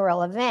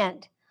inaugural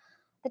event.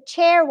 The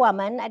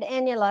chairwoman at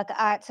Inulik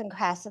Arts and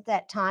Crafts at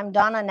that time,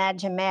 Donna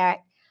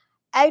Nadjamarik,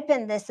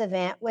 opened this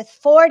event with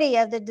 40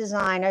 of the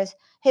designers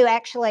who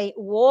actually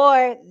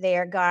wore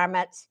their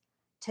garments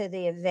to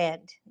the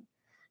event.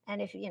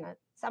 And if,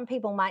 some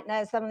people might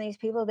know some of these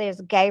people.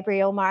 There's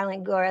Gabriel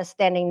Marlin Gora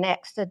standing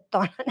next to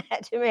Donna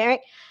Nadjamarik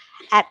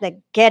at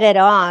the Get It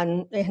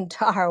On in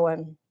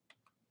Darwin.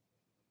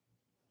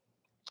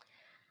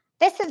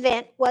 This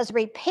event was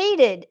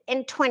repeated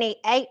in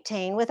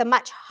 2018 with a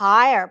much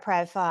higher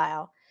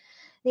profile.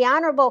 The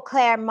Honourable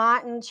Claire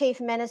Martin,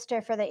 Chief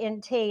Minister for the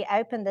NT,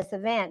 opened this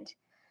event.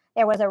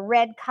 There was a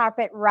red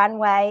carpet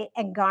runway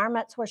and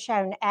garments were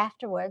shown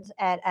afterwards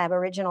at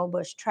Aboriginal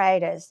Bush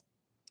Traders.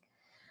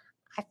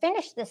 I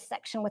finished this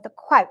section with a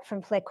quote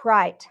from Flick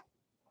Wright.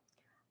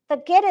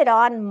 The Get It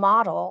On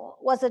model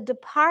was a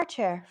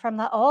departure from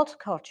the haute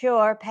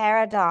couture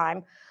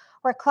paradigm,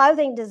 where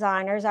clothing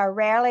designers are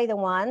rarely the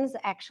ones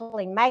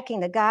actually making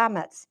the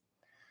garments.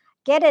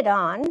 Get It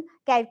On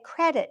gave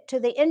credit to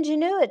the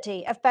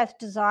ingenuity of both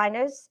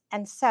designers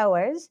and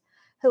sewers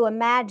who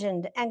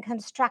imagined and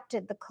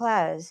constructed the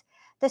clothes.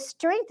 The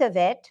strength of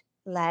it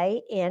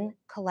lay in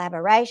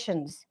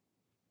collaborations.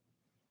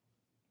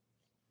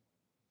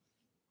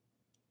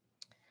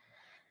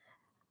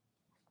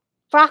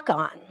 Frock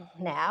on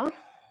now.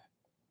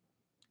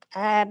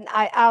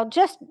 I'll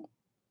just,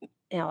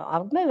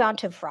 I'll move on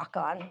to frock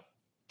on.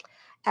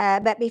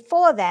 But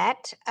before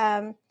that,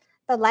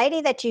 the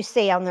lady that you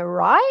see on the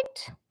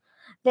right,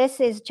 this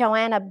is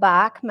Joanna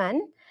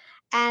Bachman,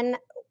 and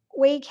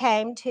we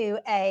came to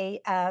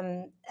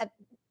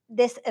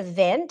this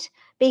event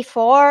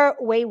before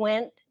we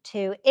went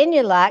to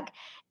Inuluk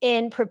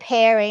in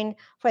preparing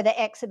for the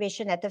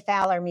exhibition at the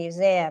Fowler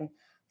Museum.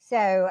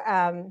 So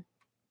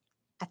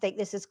I think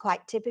this is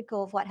quite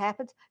typical of what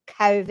happens.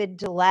 COVID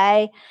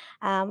delay.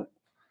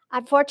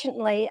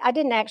 Unfortunately, I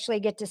didn't actually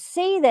get to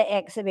see the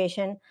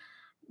exhibition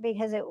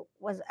because it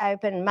was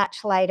open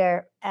much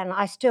later and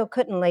I still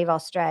couldn't leave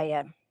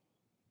Australia.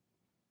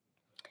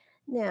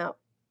 Now,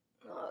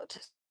 I'll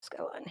just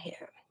go on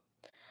here.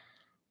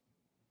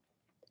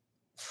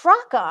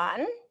 Frock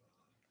on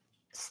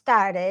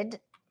started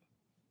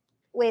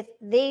with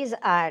these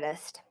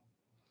artists.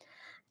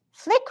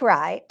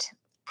 Flickwright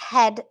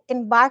had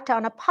embarked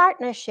on a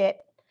partnership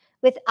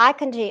with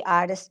Iconji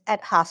artists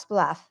at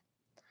Haasbluff.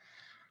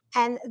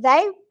 And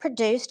they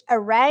produced a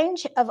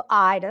range of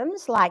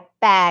items like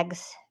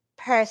bags,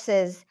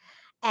 purses,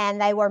 and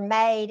they were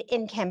made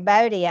in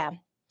Cambodia.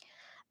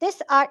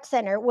 This art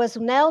center was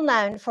well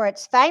known for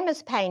its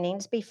famous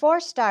paintings before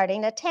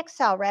starting a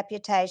textile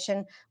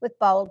reputation with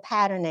bold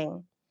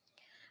patterning.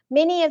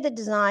 Many of the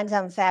designs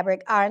on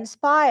fabric are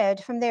inspired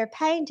from their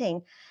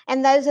painting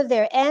and those of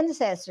their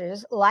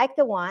ancestors, like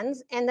the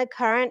ones in the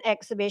current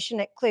exhibition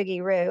at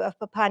Kluge-Ruhe of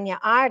Papunya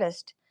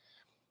artists.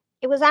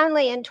 It was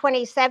only in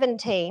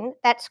 2017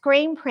 that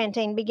screen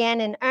printing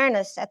began in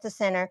earnest at the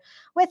center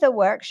with a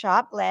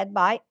workshop led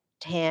by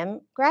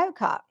Tim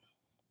Grocott.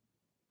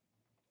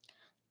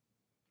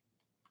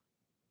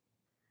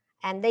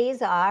 And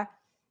these are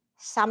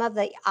some of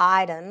the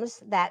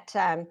items that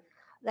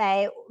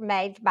they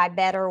made by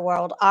Better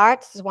World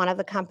Arts, is one of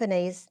the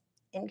companies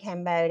in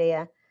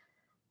Cambodia.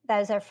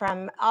 Those are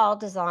from all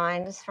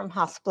designs from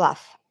Haasbluff.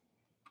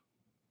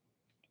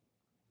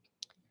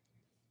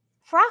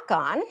 Frock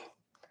on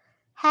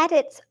had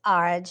its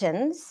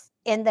origins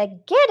in the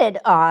Get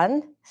It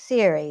On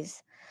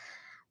series.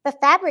 The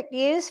fabric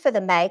used for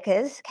the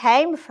makers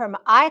came from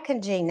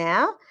Iconji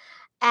now,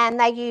 and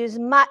they use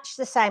much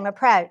the same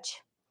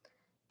approach.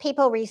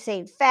 People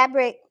received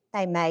fabric,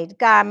 they made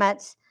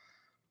garments,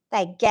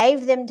 they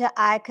gave them to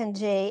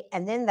Iconji,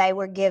 and then they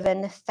were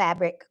given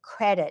fabric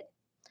credit.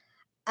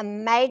 A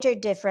major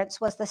difference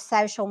was the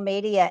social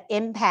media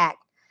impact.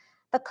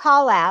 The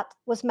call out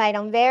was made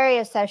on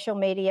various social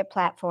media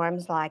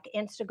platforms like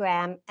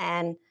Instagram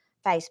and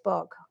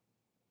Facebook.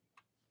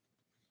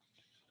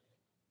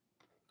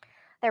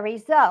 The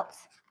results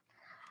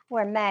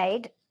were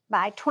made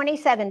by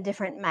 27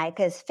 different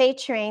makers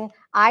featuring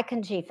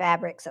Iconji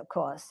fabrics, of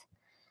course.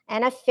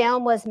 And a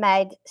film was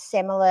made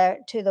similar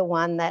to the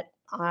one that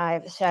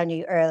I've shown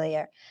you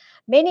earlier.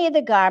 Many of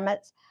the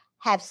garments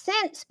have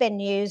since been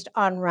used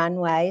on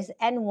runways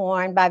and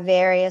worn by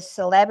various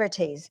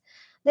celebrities.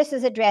 This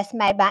is a dress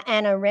made by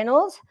Anna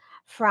Reynolds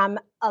from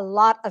a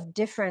lot of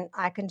different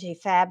Iconji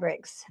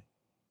fabrics.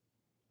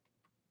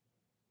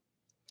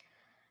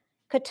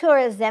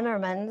 Couture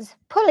Zimmerman's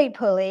Puli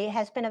Puli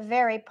has been a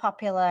very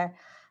popular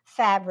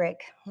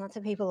fabric. Lots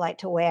of people like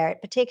to wear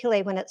it,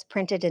 particularly when it's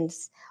printed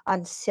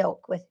on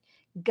silk with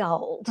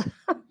gold.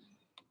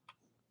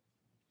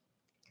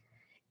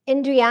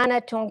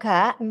 Indriana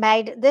Tunka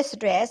made this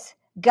dress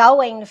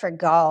going for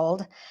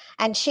gold,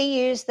 and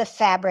she used the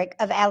fabric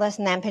of Alice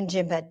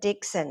Nampijinpa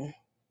Dixon.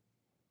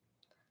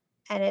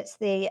 And it's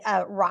the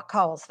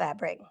Rockholes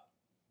fabric.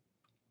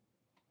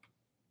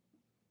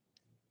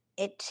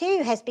 It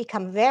too has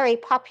become very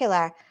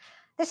popular.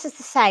 This is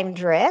the same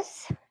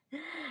dress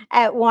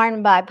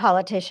worn by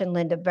politician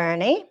Linda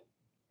Burney.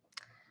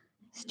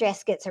 This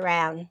dress gets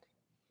around.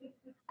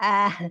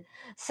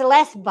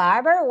 Celeste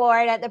Barber wore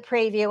it at the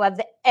preview of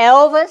the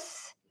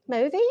Elvis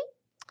movie.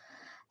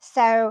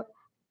 So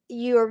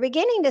you're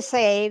beginning to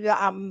see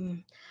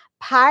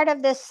part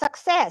of the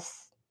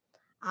success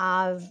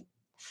of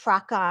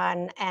Frock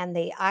on and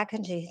the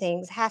Iconji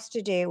things has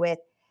to do with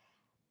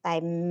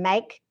they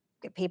make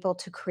people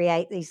to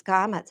create these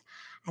garments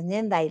and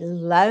then they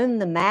loan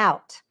them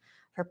out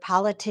for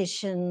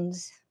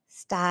politicians,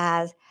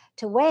 stars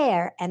to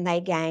wear, and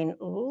they gain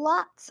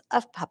lots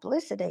of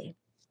publicity.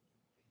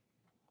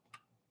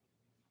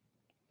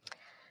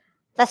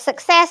 The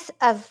success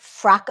of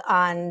Frock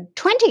on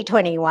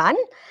 2021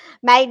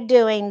 made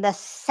doing the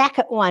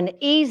second one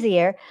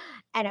easier,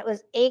 and it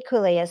was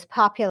equally as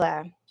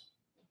popular.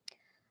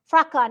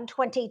 Frock on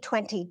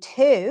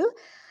 2022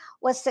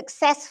 was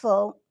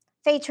successful,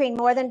 featuring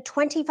more than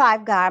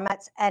 25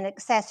 garments and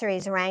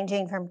accessories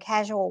ranging from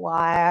casual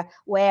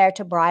wear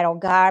to bridal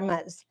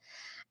garments.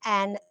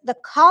 And the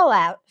call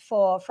out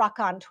for Frock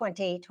on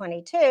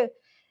 2022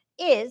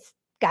 is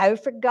go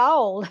for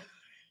gold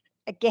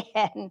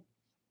again.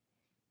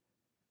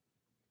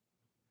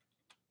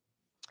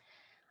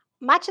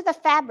 much of the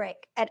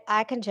fabric at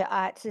Iconsure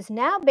Arts is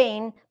now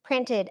being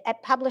printed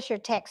at Publisher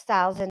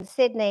Textiles in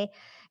Sydney,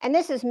 and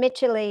this is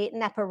Micheli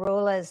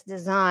Naparula's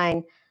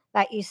design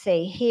that you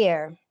see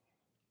here.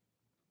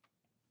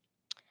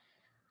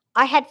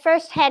 I had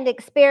first-hand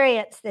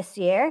experience this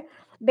year,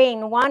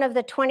 being one of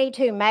the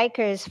 22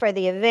 makers for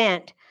the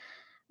event.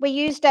 We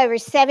used over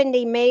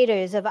 70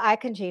 meters of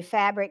Iconsure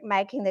fabric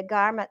making the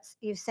garments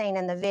you've seen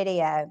in the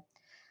video.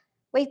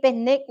 We've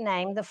been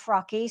nicknamed the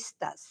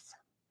Frockistas.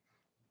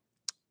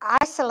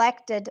 I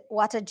selected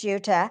Wata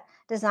Juta,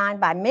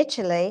 designed by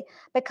Micheli,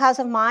 because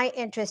of my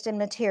interest in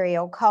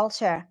material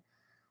culture.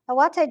 The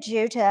Wata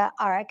Juta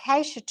are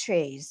acacia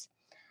trees,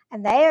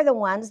 and they are the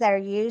ones that are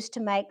used to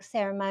make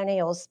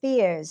ceremonial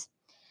spears.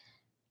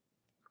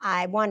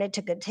 I wanted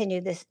to continue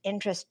this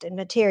interest in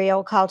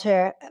material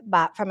culture,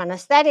 but from an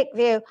aesthetic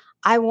view,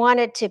 I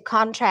wanted to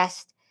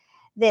contrast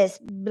this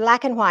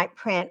black and white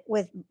print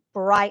with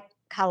bright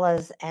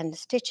colors and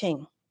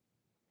stitching.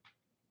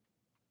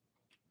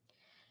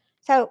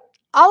 So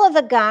all of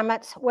the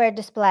garments were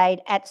displayed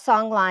at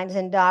Songlines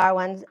in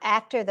Darwin's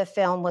after the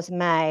film was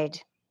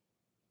made.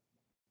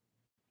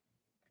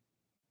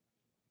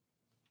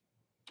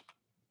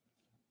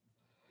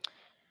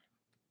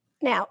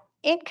 Now,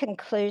 in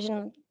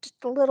conclusion, just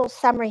a little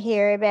summary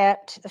here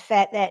about the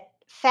fact that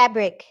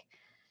fabric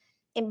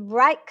in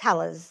bright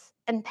colors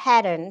and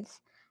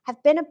patterns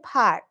have been a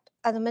part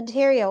of the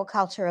material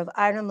culture of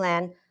Arnhem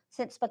Land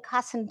since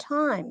Bacussan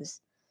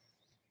times.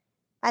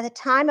 By the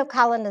time of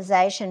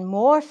colonization,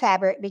 more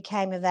fabric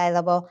became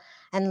available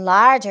and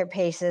larger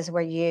pieces were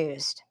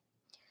used.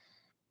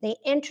 The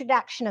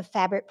introduction of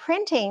fabric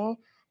printing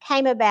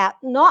came about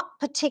not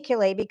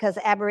particularly because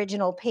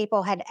Aboriginal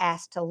people had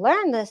asked to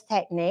learn this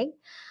technique,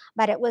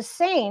 but it was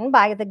seen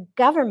by the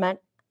government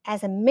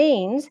as a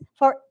means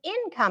for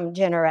income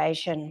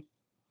generation.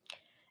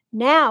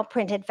 Now,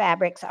 printed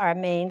fabrics are a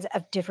means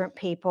of different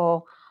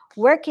people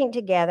working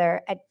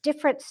together at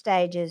different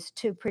stages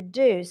to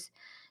produce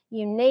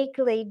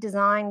uniquely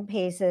designed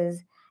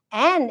pieces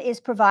and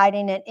is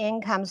providing an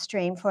income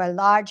stream for a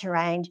large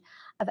range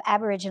of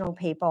Aboriginal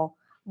people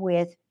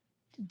with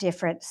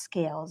different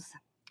skills.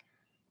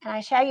 And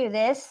I show you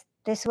this.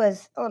 This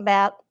was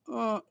about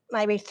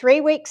maybe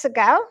 3 weeks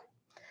ago.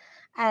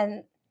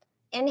 And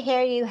in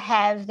here you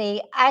have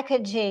the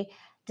Iconsure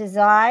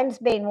designs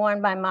being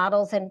worn by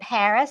models in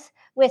Paris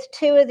with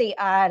 2 of the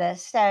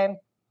artists. So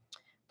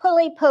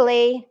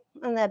Pulley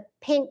and the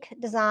pink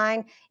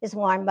design is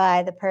worn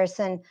by the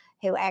person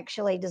who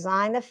actually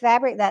designed the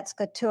fabric. That's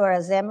Couture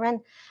Zimran.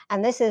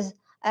 And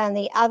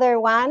the other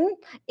one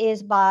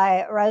is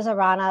by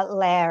Rosarana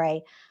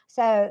Larry.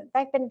 So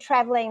they've been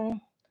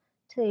traveling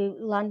to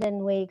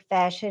London Week,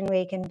 Fashion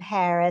Week in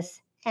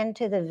Paris, and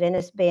to the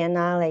Venice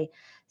Biennale.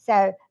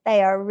 So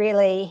they are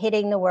really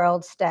hitting the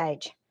world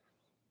stage.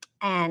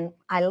 And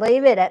I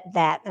leave it at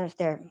that. And if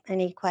there are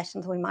any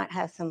questions, we might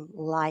have some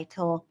light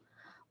or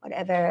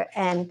whatever.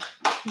 And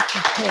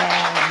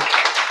yeah.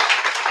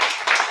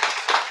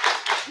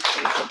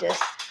 These are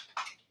just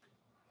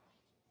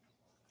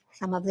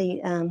some of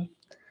the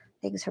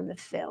things from the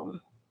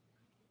film.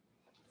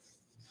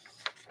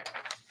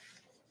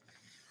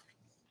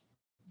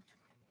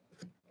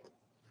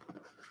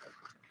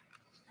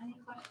 Any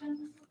questions?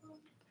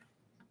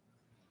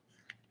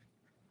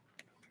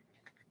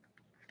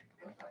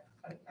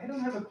 I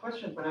don't have a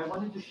question, but I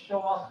wanted to show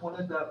off one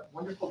of the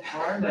wonderful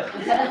garments. I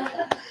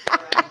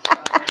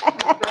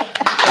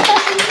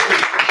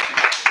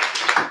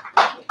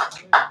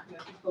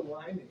think the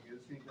lining is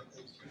even.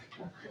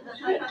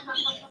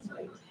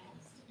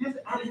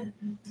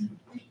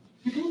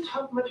 You didn't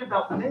talk much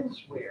about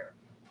menswear.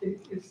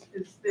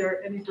 Is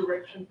there any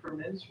direction for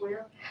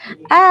menswear?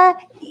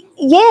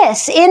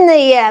 Yes, in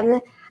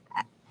the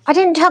I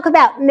didn't talk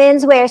about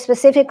menswear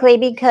specifically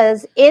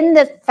because in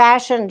the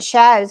fashion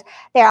shows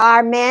there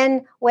are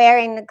men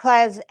wearing the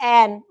clothes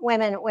and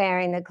women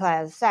wearing the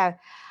clothes. So,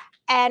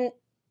 and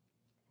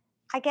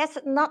I guess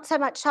not so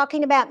much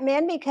talking about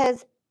men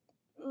because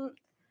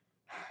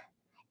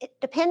it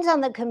depends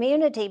on the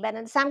community, but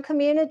in some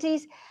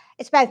communities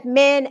it's both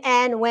men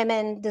and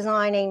women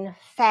designing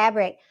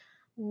fabric,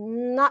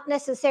 not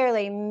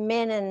necessarily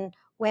men and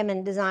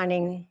women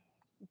designing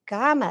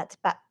garments,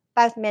 but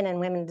both men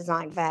and women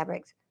design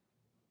fabrics.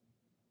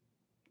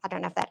 I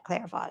don't know if that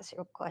clarifies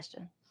your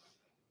question.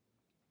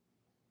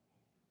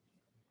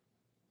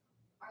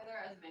 Are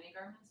there as many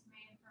garments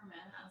made for men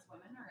as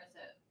women, or is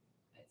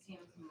it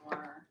seems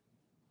more?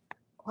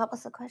 What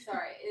was the question?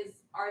 Sorry,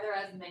 are there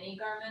as many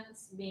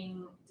garments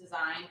being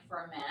designed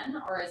for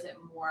men, or is it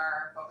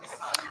more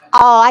focused on women?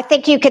 Oh, I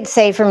think you could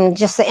see from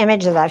just the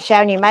images I've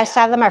shown you, most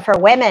of them are for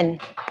women.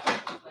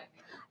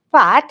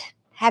 But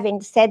having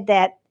said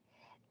that,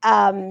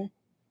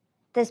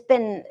 there's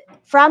been,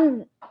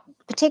 from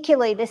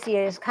particularly this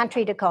year's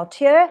Country de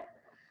Couture,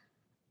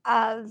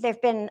 there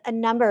have been a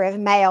number of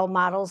male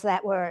models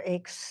that were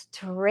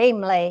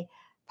extremely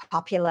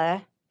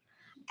popular,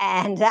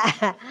 and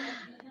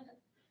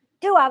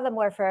 2 of them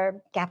were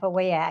for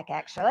Gapawiak,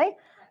 actually.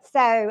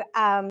 So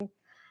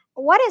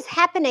what is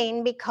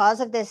happening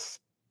because of this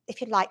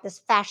if you'd like, this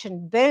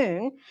fashion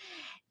boom,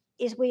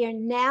 is we are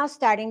now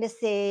starting to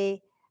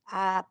see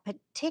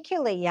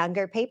particularly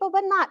younger people,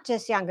 but not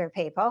just younger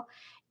people,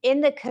 in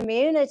the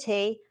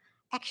community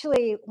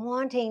actually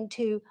wanting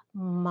to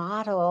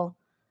model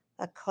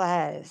the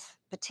clothes,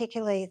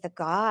 particularly the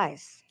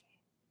guys.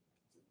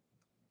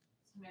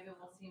 So maybe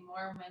we'll see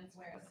more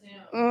menswear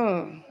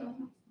soon.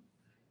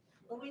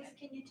 Louise,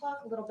 can you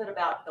talk a little bit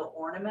about the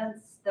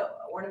ornaments, the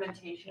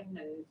ornamentation,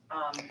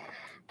 and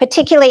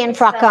particularly in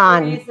Frock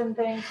on? and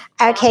things?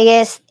 Okay,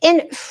 yes.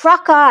 In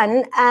Frock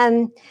on,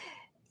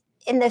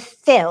 in the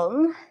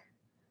film,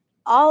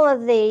 all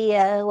of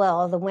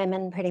the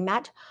women pretty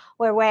much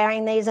were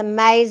wearing these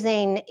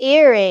amazing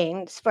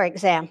earrings, for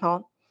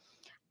example.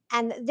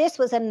 And this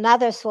was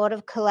another sort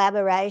of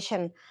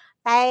collaboration.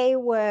 They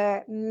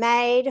were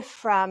made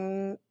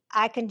from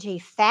Icon-G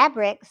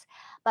fabrics,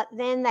 but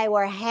then they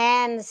were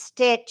hand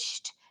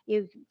stitched.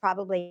 You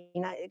probably,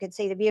 you could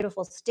see the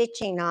beautiful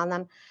stitching on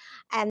them.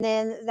 And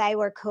then they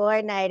were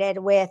coordinated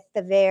with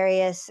the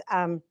various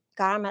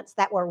garments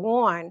that were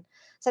worn.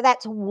 So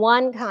that's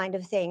one kind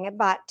of thing.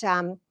 But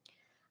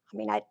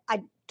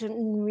I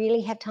didn't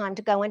really have time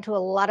to go into a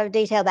lot of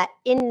detail about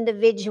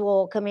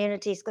individual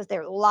communities because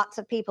there are lots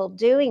of people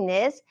doing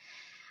this.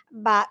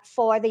 But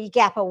for the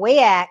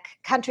Gapawiak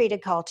country de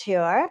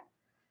couture,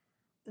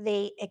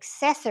 the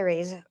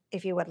accessories,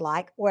 if you would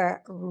like,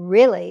 were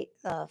really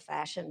the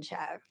fashion show.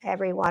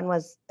 Everyone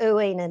was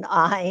oohing and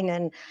eyeing,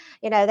 and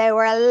there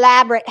were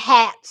elaborate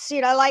hats,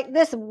 like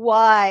this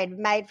wide,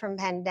 made from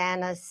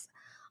bandanas,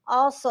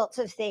 all sorts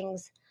of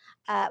things,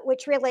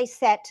 which really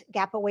set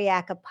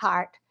Gapawiak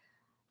apart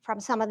from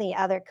some of the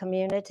other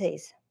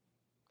communities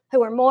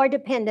who were more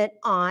dependent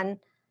on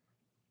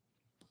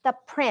the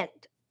print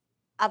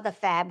of the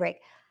fabric.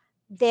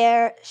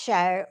 Their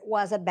show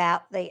was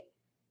about the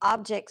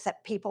objects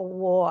that people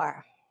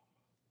wore,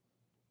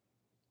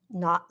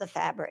 not the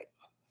fabric.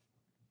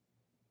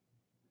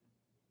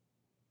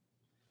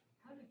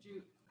 How did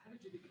you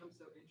become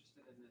so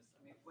interested in this?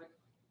 I mean,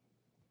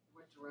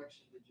 what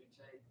direction did you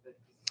take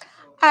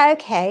that?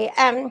 Okay.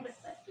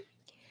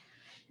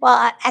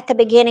 Well, at the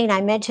beginning,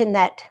 I mentioned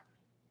that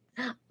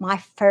my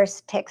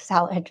first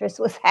textile interest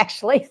was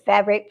actually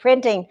fabric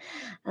printing,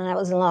 and that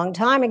was a long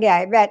time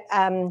ago. But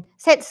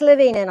since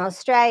living in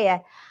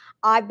Australia,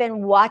 I've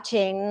been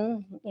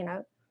watching,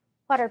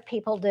 what are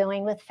people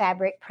doing with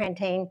fabric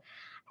printing?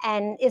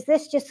 And is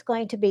this just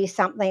going to be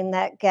something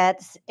that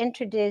gets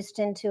introduced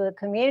into a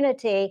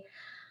community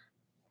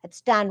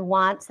that's done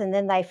once and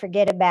then they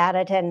forget about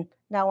it and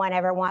no one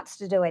ever wants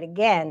to do it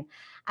again?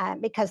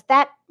 Because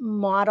that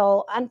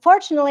model,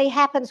 unfortunately,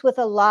 happens with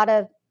a lot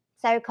of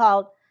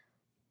so-called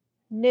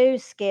new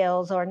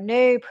skills or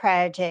new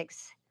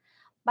projects.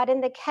 But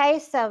in the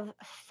case of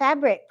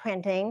fabric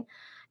printing,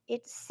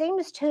 it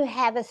seems to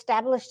have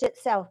established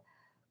itself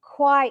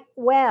quite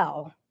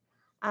well,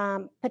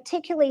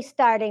 particularly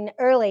starting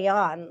early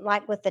on,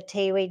 like with the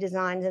Tiwi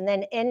designs and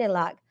then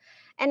Inuluk.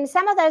 And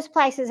some of those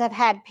places have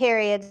had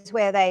periods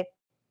where they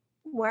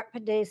weren't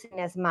producing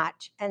as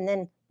much. And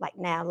then, like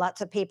now,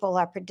 lots of people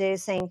are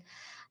producing.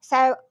 So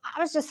I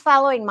was just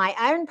following my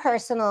own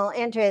personal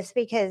interest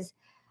because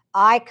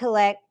I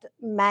collect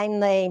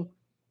mainly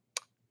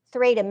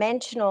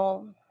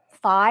three-dimensional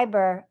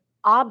fiber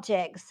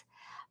objects,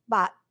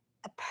 but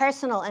a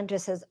personal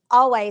interest has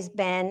always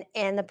been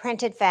in the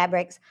printed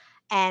fabrics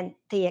and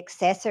the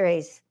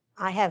accessories.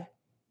 I have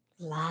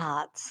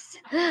lots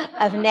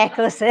of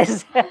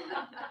necklaces.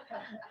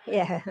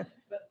 Yeah.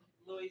 But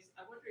Louise,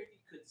 I wonder if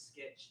you could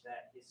sketch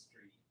that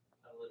history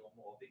a little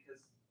more,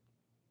 because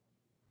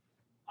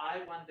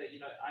I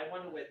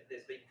wonder whether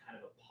there's been kind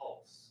of a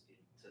pulse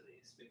into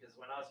this, because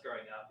when I was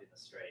growing up in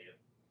Australia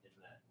in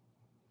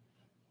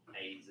the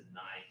 80s and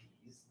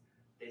 90s,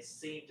 there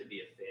seemed to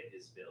be a fair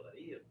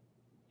visibility of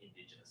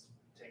Indigenous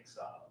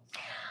textiles.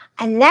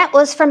 And that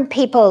was from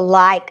people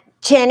like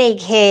Jenny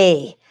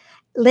Key,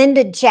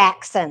 Linda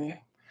Jackson,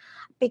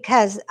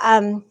 because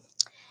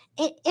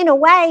in a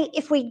way,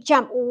 if we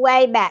jump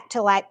way back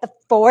to like the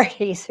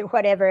 40s or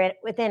whatever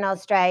within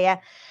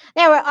Australia,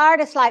 there were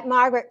artists like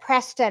Margaret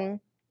Preston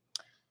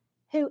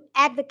who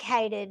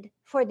advocated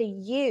for the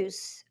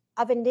use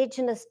of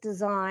Indigenous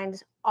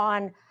designs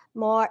on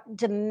more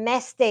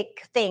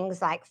domestic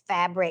things like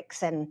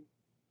fabrics and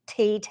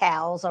tea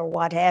towels or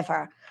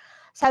whatever.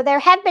 So there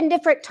have been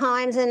different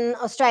times in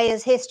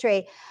Australia's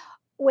history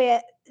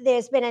where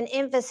there's been an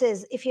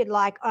emphasis, if you'd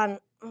like, on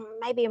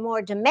maybe a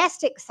more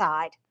domestic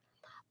side.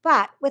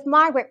 But with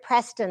Margaret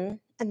Preston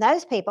and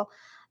those people,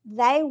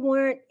 they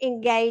weren't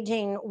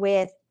engaging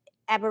with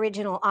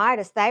Aboriginal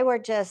artists. They were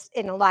just,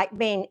 like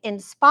being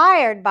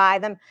inspired by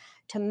them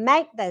to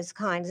make those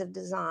kinds of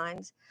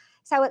designs.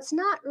 So it's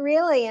not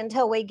really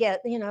until we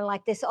get,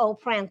 like this old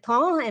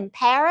printemps in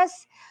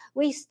Paris,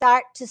 we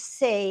start to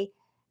see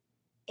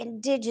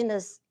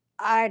Indigenous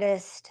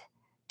artists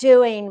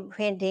doing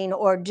printing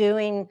or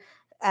doing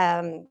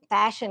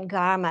fashion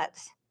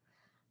garments.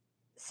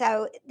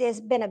 So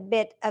there's been a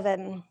bit of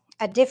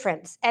a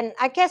difference. And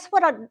I guess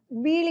what I'd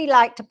really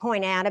like to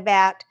point out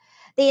about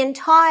the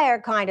entire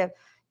kind of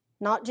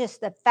not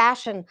just the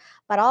fashion,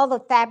 but all the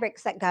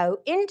fabrics that go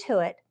into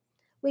it,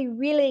 we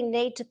really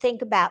need to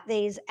think about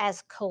these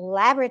as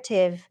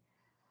collaborative,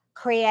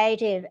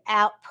 creative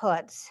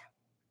outputs.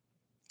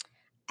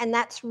 And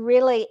that's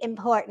really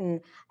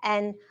important.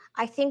 And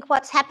I think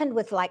what's happened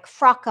with like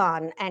Frock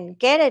On and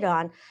Get It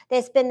On,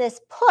 there's been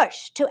this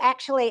push to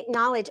actually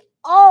acknowledge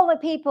all the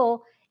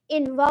people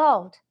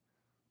involved.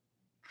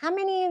 How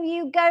many of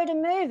you go to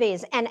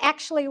movies and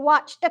actually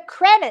watch the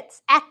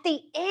credits at the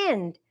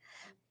end?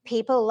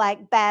 People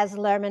like Baz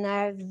Luhrmann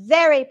are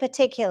very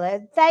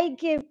particular. They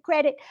give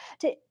credit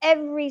to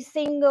every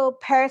single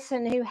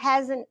person who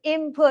has an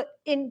input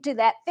into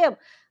that film.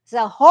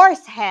 The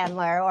horse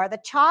handler or the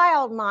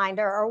childminder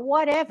or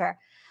whatever,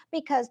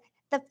 because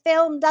the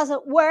film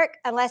doesn't work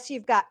unless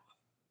you've got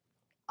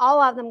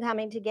all of them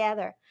coming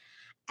together.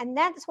 And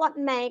that's what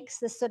makes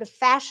the sort of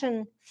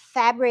fashion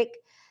fabric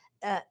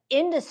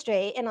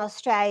industry in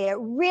Australia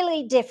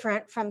really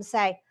different from,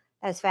 say,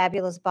 those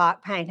fabulous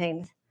bark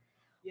paintings.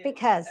 Yeah,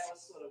 Because that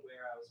was sort of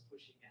where I was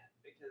pushing at,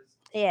 because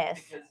yes,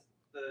 because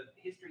the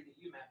history that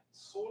you map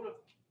sort of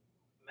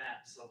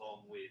maps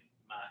along with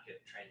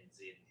market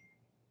trends in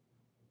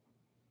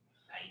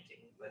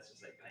painting, let's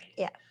just say painting,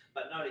 yeah,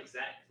 but not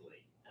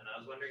exactly. And I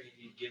was wondering if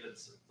you'd given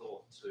some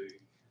thought to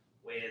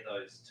where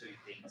those two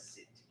things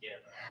sit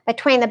together.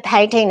 between the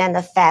painting and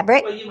the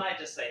fabric. Well, you might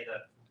just say the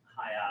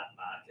high art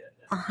market.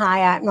 A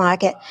high art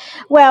market.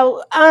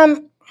 Well,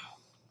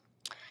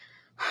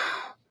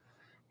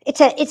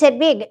 it's a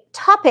big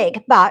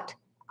topic, but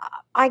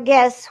I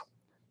guess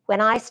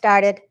when I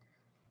started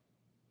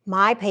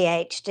my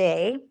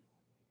PhD,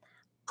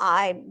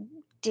 I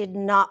did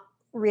not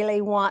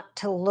really want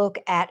to look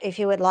at, if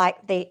you would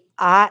like, the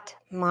art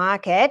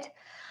market.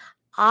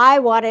 I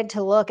wanted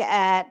to look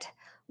at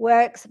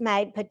works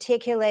made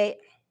particularly,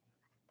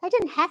 they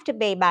didn't have to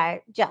be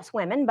by just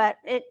women, but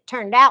it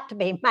turned out to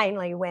be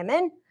mainly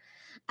women,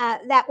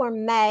 that were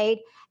made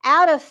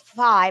out of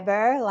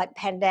fiber, like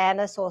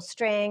pandanus or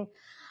string,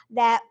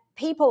 that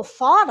people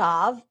thought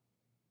of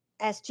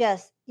as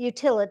just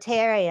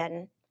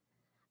utilitarian.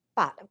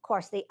 But of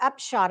course, the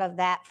upshot of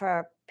that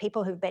for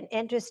people who've been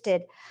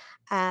interested,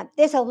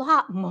 there's a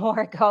lot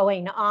more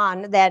going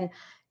on than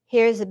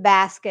here's a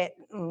basket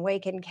and we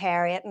can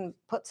carry it and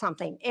put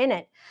something in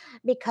it,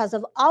 because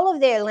of all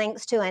of their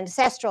links to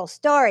ancestral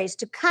stories,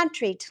 to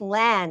country, to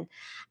land.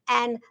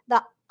 And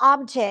the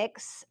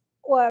objects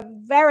were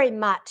very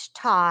much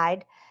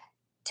tied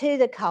to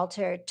the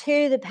culture,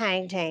 to the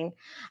painting.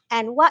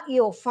 And what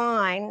you'll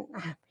find,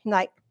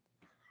 like,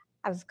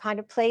 I was kind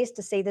of pleased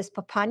to see this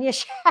Papunya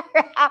show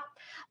up,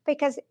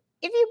 because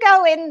if you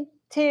go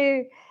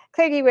into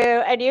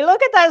Kluge-Ruhe and you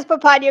look at those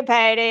Papunya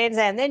paintings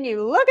and then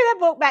you look at the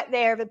book back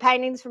there, the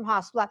paintings from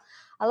Hospital,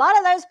 a lot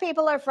of those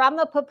people are from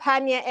the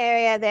Papunya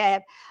area.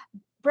 They're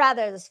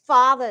brothers,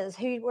 fathers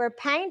who were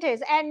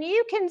painters, and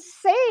you can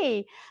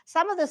see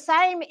some of the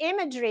same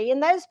imagery in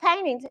those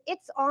paintings.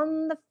 It's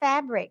on the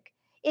fabric.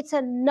 It's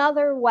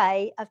another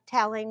way of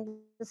telling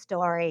the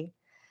story.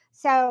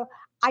 So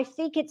I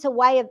think it's a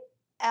way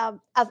of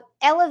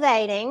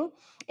elevating.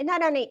 It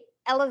not only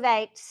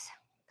elevates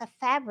the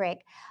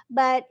fabric,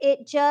 but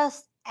it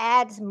just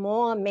adds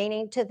more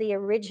meaning to the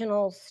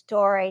original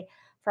story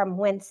from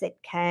whence it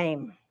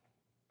came.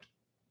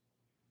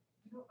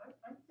 You know,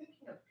 I'm thinking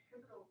a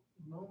pivotal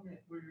moment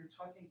where you're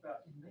talking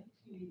about in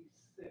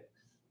 1986,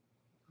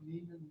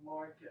 Neiman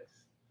Marcus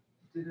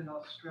did an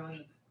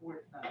Australian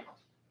fortnight,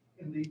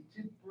 and they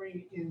did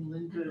bring in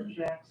Linda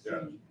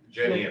Jackson,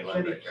 Jenny and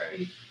Linda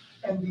came.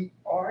 and the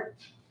art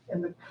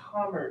and the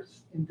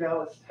commerce in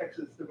Dallas,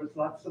 Texas. There was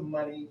lots of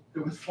money.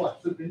 There was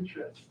lots of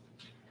interest,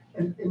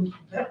 and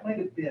that might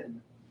have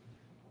been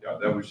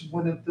that was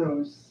one of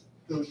those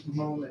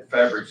moments.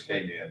 Fabrics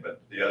came in,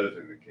 but the other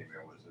thing that came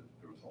in was that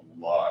there was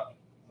a lot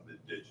of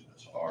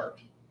indigenous art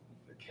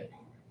that came.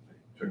 They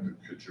took the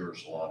couture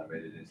salon and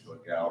made it into a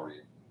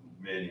gallery.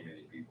 Many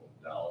people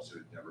in Dallas who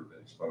had never been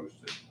exposed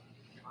to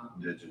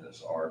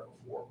indigenous art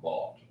before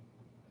bought.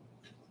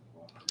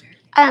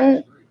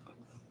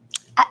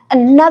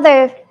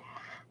 Another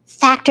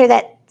factor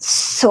that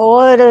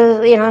sort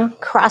of,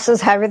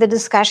 crosses over the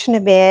discussion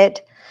a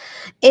bit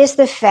is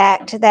the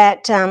fact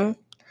that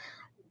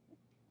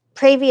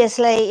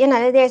previously,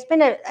 there's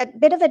been a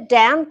bit of a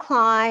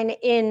downcline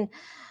in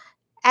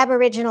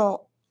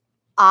Aboriginal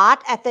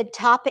art at the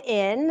top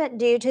end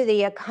due to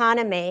the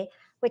economy,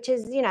 which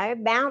is,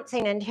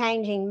 bouncing and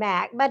changing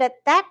back. But at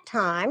that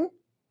time,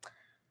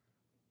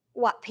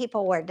 what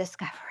people were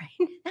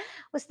discovering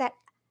was that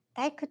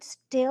they could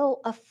still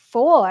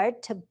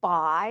afford to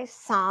buy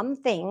some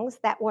things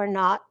that were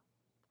not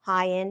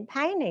high-end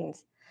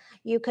paintings.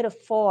 You could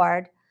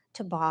afford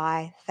to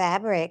buy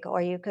fabric,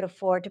 or you could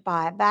afford to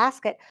buy a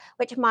basket,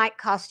 which might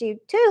cost you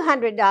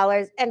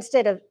 $200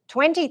 instead of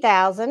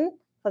 $20,000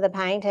 for the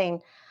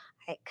painting.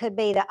 It could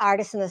be the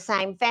artist in the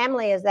same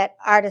family as that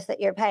artist that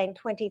you're paying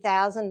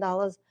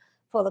 $20,000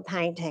 for the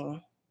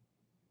painting.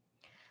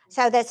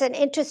 So that's an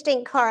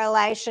interesting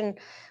correlation,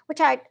 which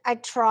I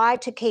try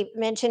to keep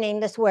mentioning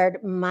this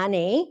word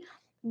money,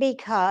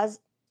 because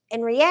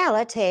in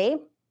reality,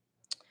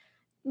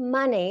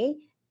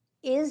 money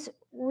is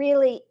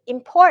really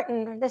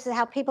important. This is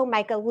how people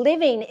make a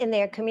living in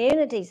their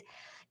communities.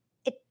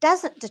 It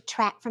doesn't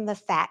detract from the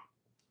fact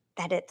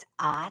that it's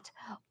art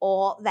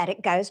or that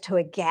it goes to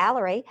a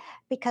gallery,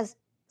 because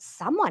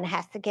someone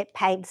has to get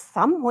paid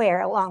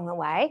somewhere along the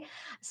way.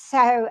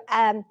 So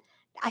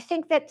I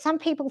think that some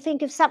people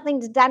think if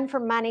something's done for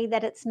money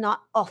that it's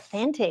not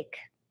authentic.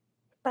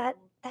 But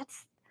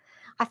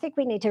I think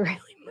we need to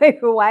really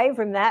move away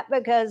from that,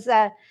 because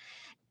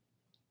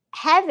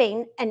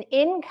having an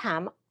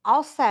income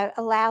also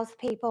allows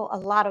people a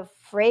lot of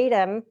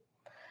freedom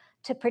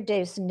to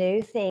produce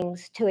new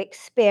things, to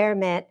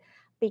experiment,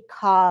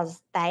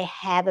 because they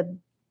have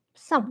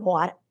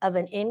somewhat of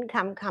an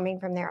income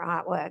coming from their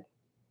artwork.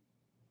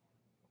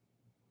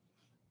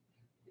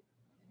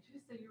 Did you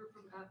say you were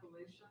from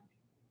Appalachia?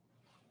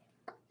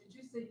 Did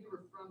you say you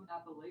were from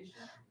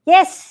Appalachia?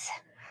 Yes,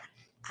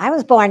 I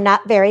was born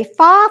not very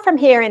far from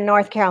here in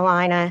North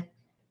Carolina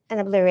in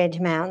the Blue Ridge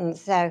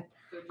Mountains. So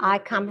I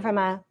come from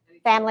a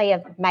family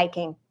of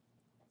making.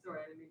 Sorry,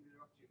 I didn't mean to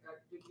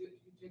interrupt you. Did you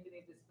take any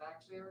of this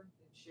back there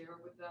and share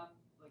with them,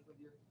 like with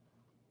your?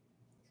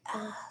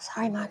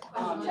 Sorry, Mark.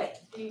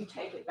 Do you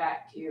take it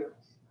back to your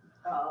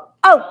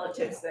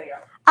relatives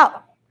there?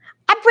 Oh,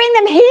 I bring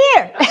them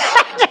here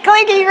to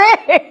Clinky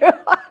Roo.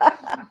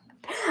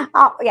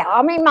 Oh, yeah,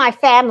 I mean, my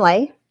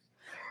family.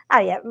 Oh,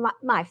 yeah,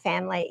 my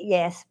family,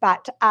 yes.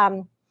 But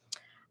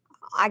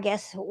I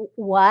guess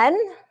one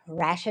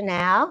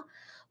rationale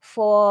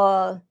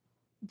for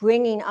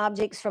bringing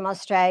objects from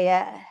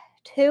Australia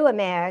to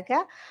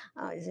America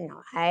is,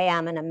 A,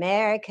 I'm an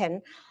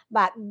American,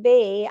 but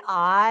B,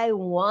 I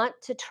want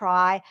to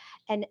try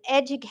and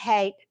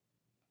educate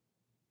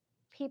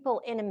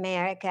people in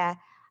America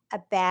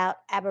about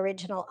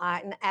Aboriginal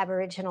art and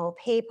Aboriginal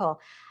people.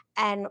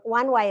 And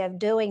one way of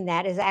doing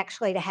that is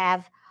actually to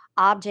have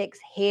objects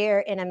here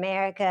in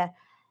America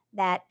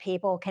that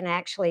people can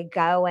actually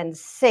go and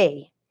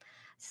see.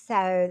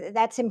 So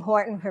that's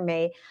important for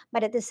me.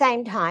 But at the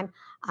same time,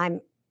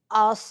 I'm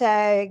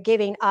also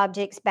giving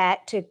objects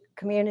back to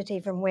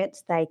community from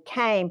whence they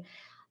came,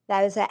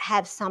 those that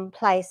have some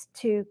place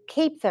to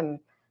keep them.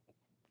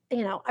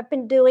 I've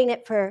been doing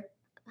it for,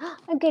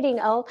 I'm getting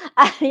old,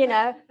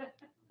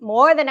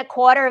 more than a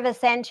quarter of a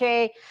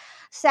century.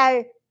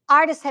 So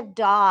artists have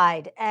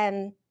died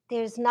and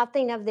there's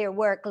nothing of their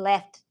work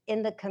left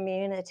in the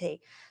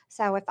community.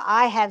 So if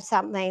I have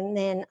something,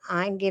 then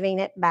I'm giving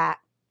it back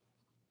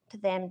to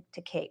them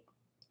to keep.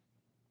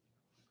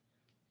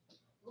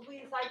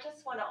 Louise, I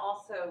just want to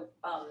also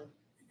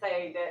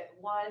say that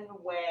one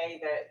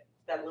way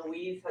that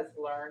Louise has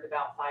learned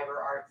about fiber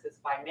arts is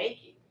by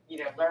making,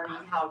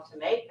 learning how to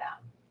make them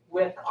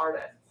with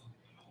artists.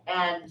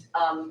 And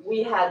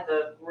we had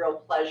the real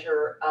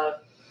pleasure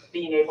of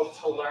being able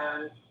to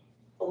learn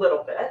a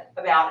little bit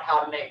about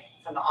how to make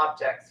some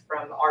objects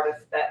from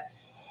artists that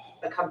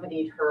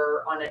accompanied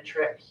her on a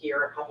trip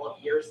here a couple of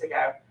years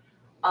ago.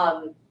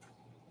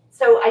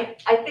 So I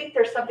think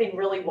there's something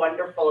really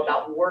wonderful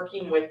about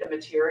working with the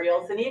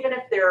materials, and even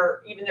if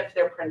they're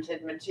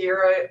printed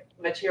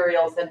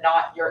materials and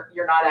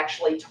you're not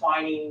actually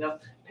twining the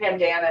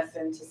pandanus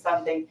into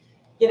something,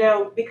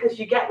 because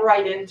you get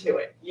right into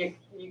it. You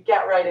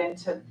get right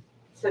into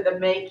the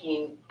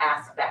making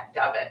aspect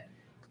of it.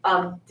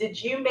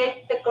 Did you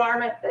make the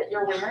garment that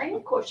you're wearing?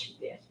 Of course you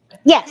did.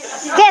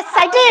 Yes,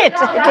 I did.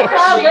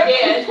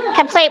 She did.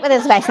 Complete with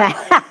his face.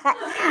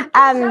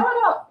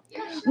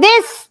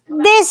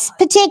 This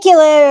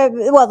particular,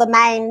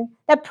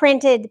 the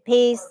printed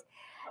piece,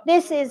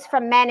 this is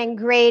from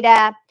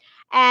Manangrita,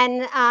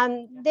 and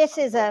this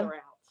is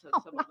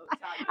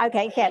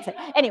okay, can't say.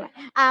 Anyway,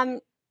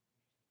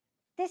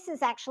 this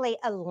is actually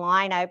a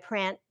lino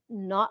print,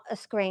 not a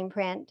screen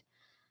print.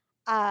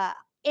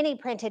 Any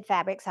printed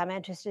fabrics I'm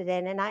interested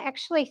in, and I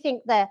actually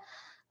think the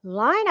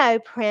lino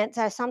prints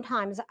are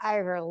sometimes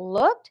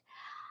overlooked,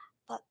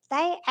 but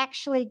they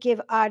actually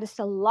give artists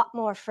a lot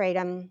more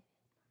freedom,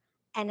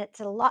 and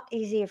it's a lot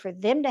easier for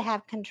them to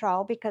have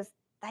control because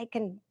they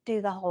can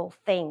do the whole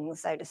thing,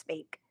 so to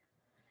speak.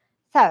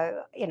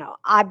 So,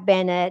 I've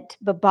been at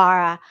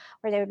Barbara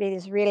where there would be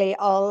these really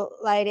old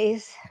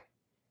ladies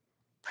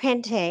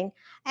printing,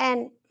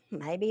 and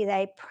maybe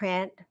they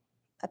print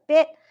a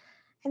bit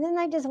and then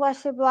they just wash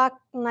their block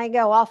and they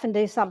go off and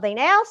do something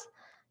else.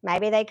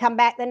 Maybe they come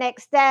back the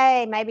next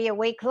day, maybe a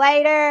week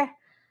later, and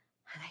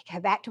they go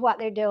back to what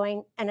they're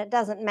doing, and it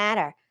doesn't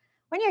matter.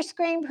 When you're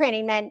screen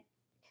printing, then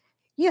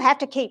you have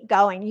to keep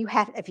going.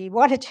 If you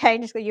want to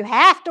change the screen, you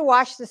have to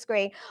wash the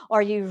screen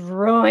or you've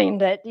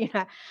ruined it.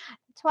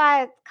 That's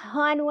why I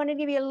kind of want to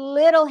give you a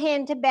little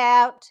hint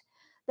about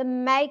the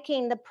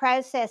making, the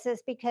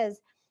processes,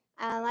 because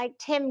like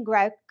Tim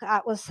Groke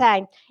was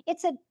saying,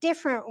 it's a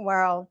different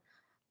world.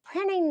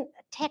 Printing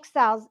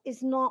textiles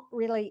is not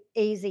really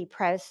easy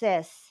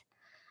process,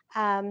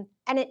 and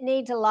it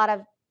needs a lot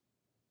of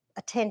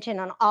attention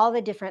on all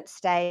the different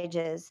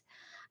stages.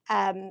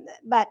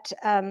 But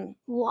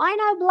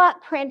lino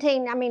block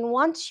printing,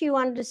 once you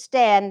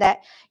understand that,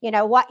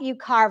 what you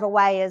carve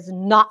away is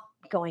not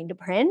going to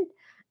print,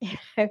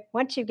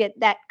 once you get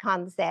that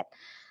concept,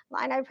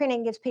 lino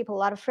printing gives people a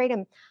lot of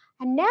freedom.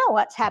 And now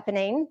what's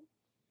happening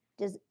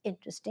is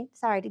interesting.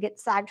 Sorry to get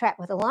sidetracked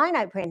with the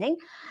lino printing,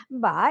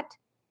 but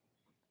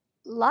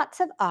lots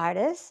of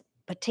artists,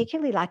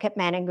 particularly like at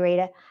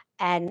Maningrida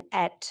and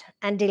at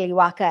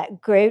Andiliwaka,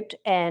 at Groot,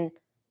 and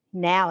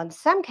now in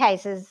some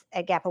cases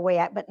at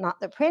Gapawiak, but not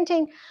the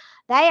printing,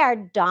 they are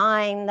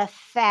dyeing the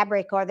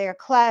fabric or their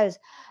clothes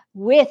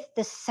with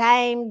the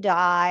same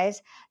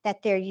dyes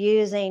that they're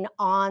using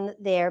on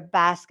their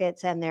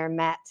baskets and their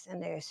mats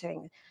and their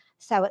things.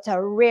 So it's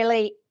a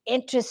really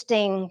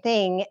interesting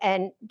thing.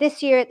 And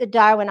this year at the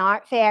Darwin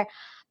Art Fair,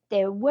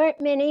 there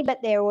weren't many,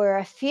 but there were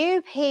a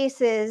few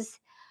pieces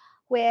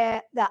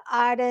where the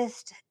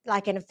artist,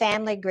 like in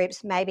family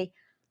groups, maybe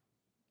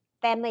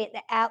family at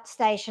the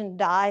outstation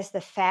dyes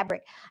the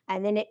fabric,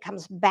 and then it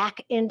comes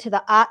back into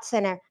the art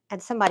center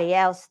and somebody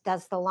else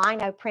does the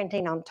lino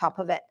printing on top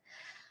of it.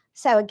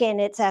 So again,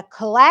 it's a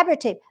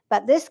collaborative,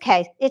 but this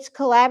case, it's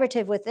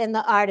collaborative within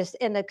the artist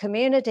in the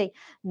community,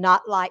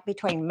 not like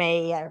between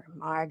me or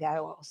Margot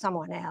or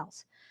someone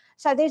else.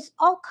 So there's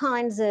all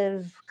kinds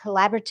of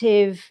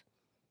collaborative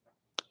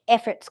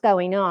efforts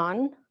going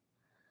on,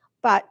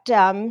 but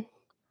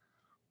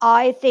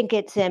I think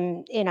it's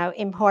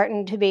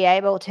important to be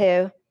able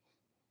to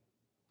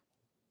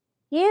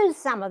use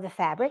some of the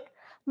fabric.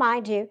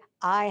 Mind you,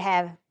 I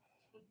have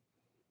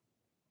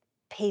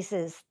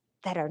pieces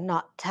that are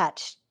not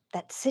touched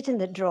that sit in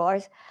the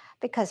drawers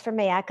because for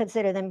me, I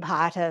consider them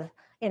part of,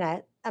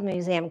 a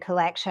museum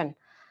collection.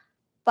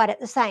 But at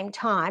the same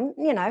time,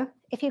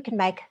 if you can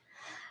make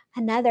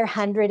another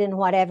 100 and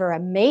whatever a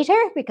meter,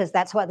 because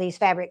that's what these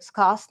fabrics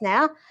cost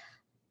now,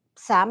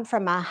 some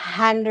from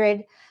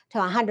 100 to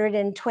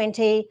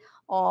 120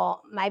 or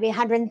maybe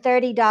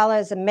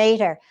 $130 a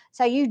meter.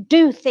 So you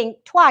do think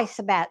twice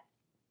about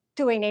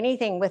doing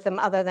anything with them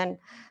other than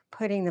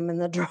putting them in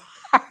the drawer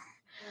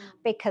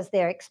because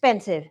they're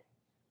expensive.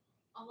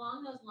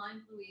 Along those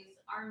lines, Louise,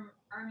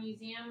 are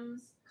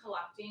museums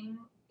collecting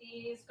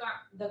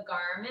the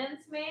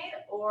garments made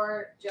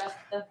or just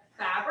the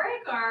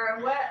fabric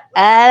or what?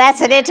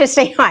 That's an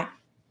interesting one.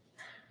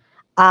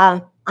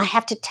 I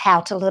have to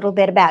tout a little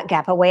bit about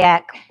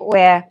Gapawiak,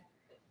 where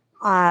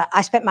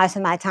I spent most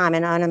of my time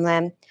in Arnhem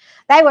Land.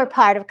 They were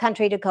part of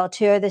Country de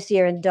Couture this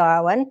year in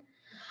Darwin,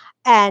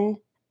 and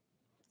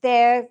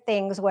their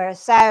things were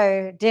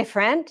so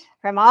different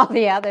from all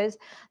the others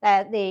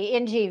that the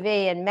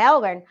NGV in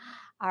Melbourne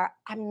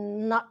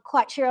I'm not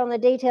quite sure on the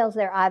details.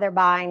 They're either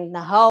buying the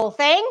whole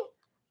thing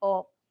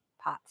or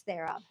parts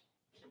thereof.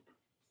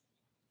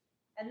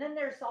 And then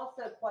there's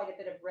also quite a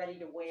bit of ready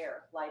to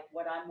wear, like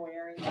what I'm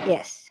wearing.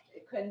 Yes.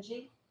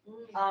 Kunji.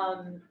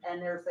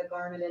 And there's a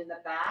garment in the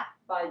back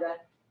by the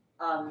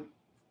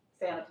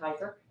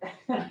sanitizer.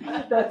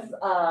 That's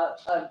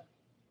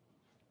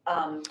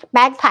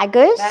Magpie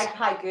Goose.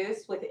 Magpie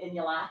Goose with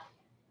Inulat.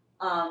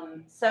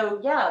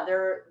 So yeah,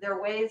 there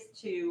are ways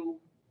to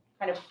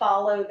kind of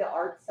follow the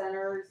art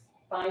centers,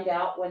 find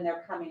out when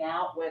they're coming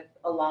out with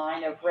a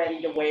line of ready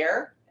to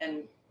wear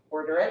and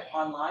order it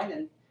online.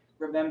 And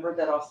remember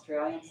that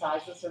Australian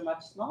sizes are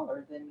much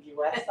smaller than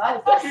US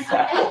sizes. So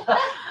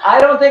I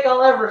don't think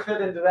I'll ever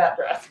fit into that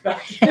dress. So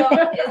is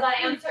that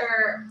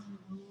answer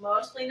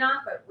mostly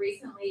not, but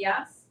recently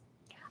yes?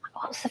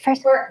 What was the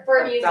first? For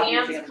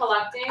museums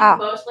collecting,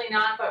 mostly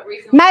not, but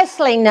recently.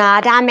 Mostly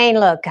not. I mean,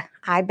 look,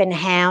 I've been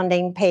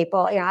hounding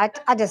people. I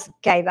just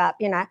gave up.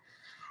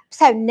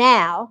 So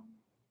now,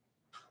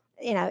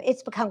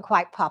 it's become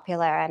quite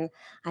popular, and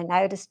I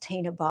noticed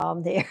Tina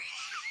Baum there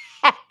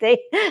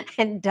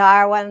in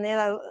Darwin,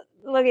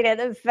 looking at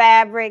the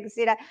fabrics.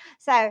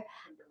 So,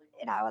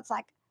 it's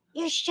like,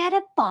 you should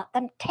have bought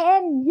them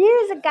 10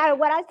 years ago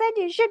when I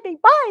said you should be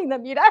buying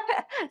them,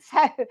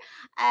 So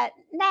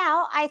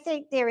now I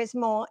think there is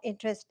more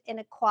interest in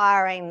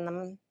acquiring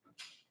them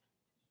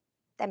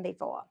than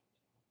before.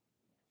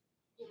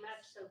 You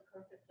match so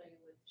perfectly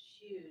with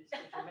shoes.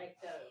 Did you make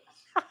those?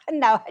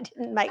 No, I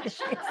didn't make the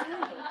shoes.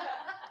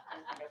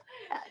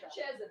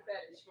 She has a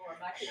fetish for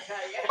them, I can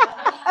tell you.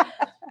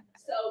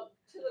 So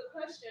to the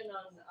question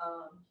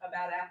on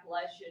about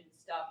Appalachian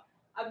stuff,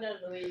 I've known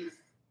Louise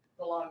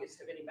the longest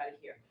of anybody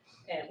here,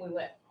 and we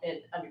went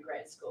in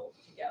undergrad school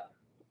together.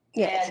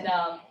 Yes. And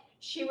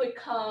she would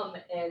come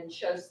and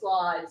show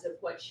slides of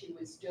what she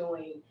was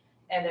doing,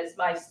 and as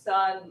my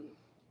son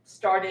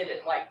started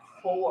at like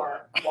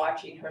 4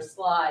 watching her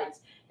slides,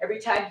 every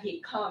time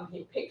he'd come,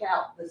 he'd pick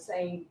out the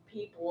same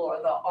people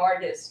or the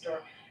artist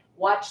or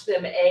watch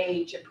them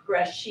age and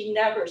progress. She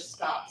never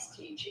stops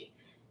teaching.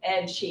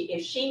 And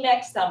if she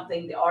makes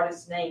something, the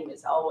artist's name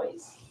is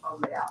always on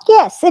the outside.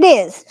 Yes, it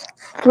is.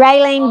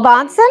 Raylene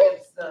Bonson,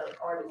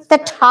 the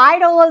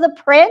title of the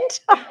print,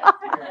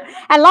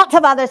 and lots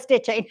of other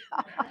stitching.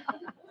 Well,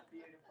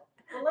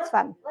 let's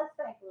thank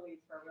Louise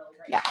for a really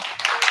great. Yeah.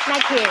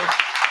 Thank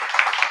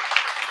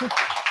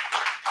you.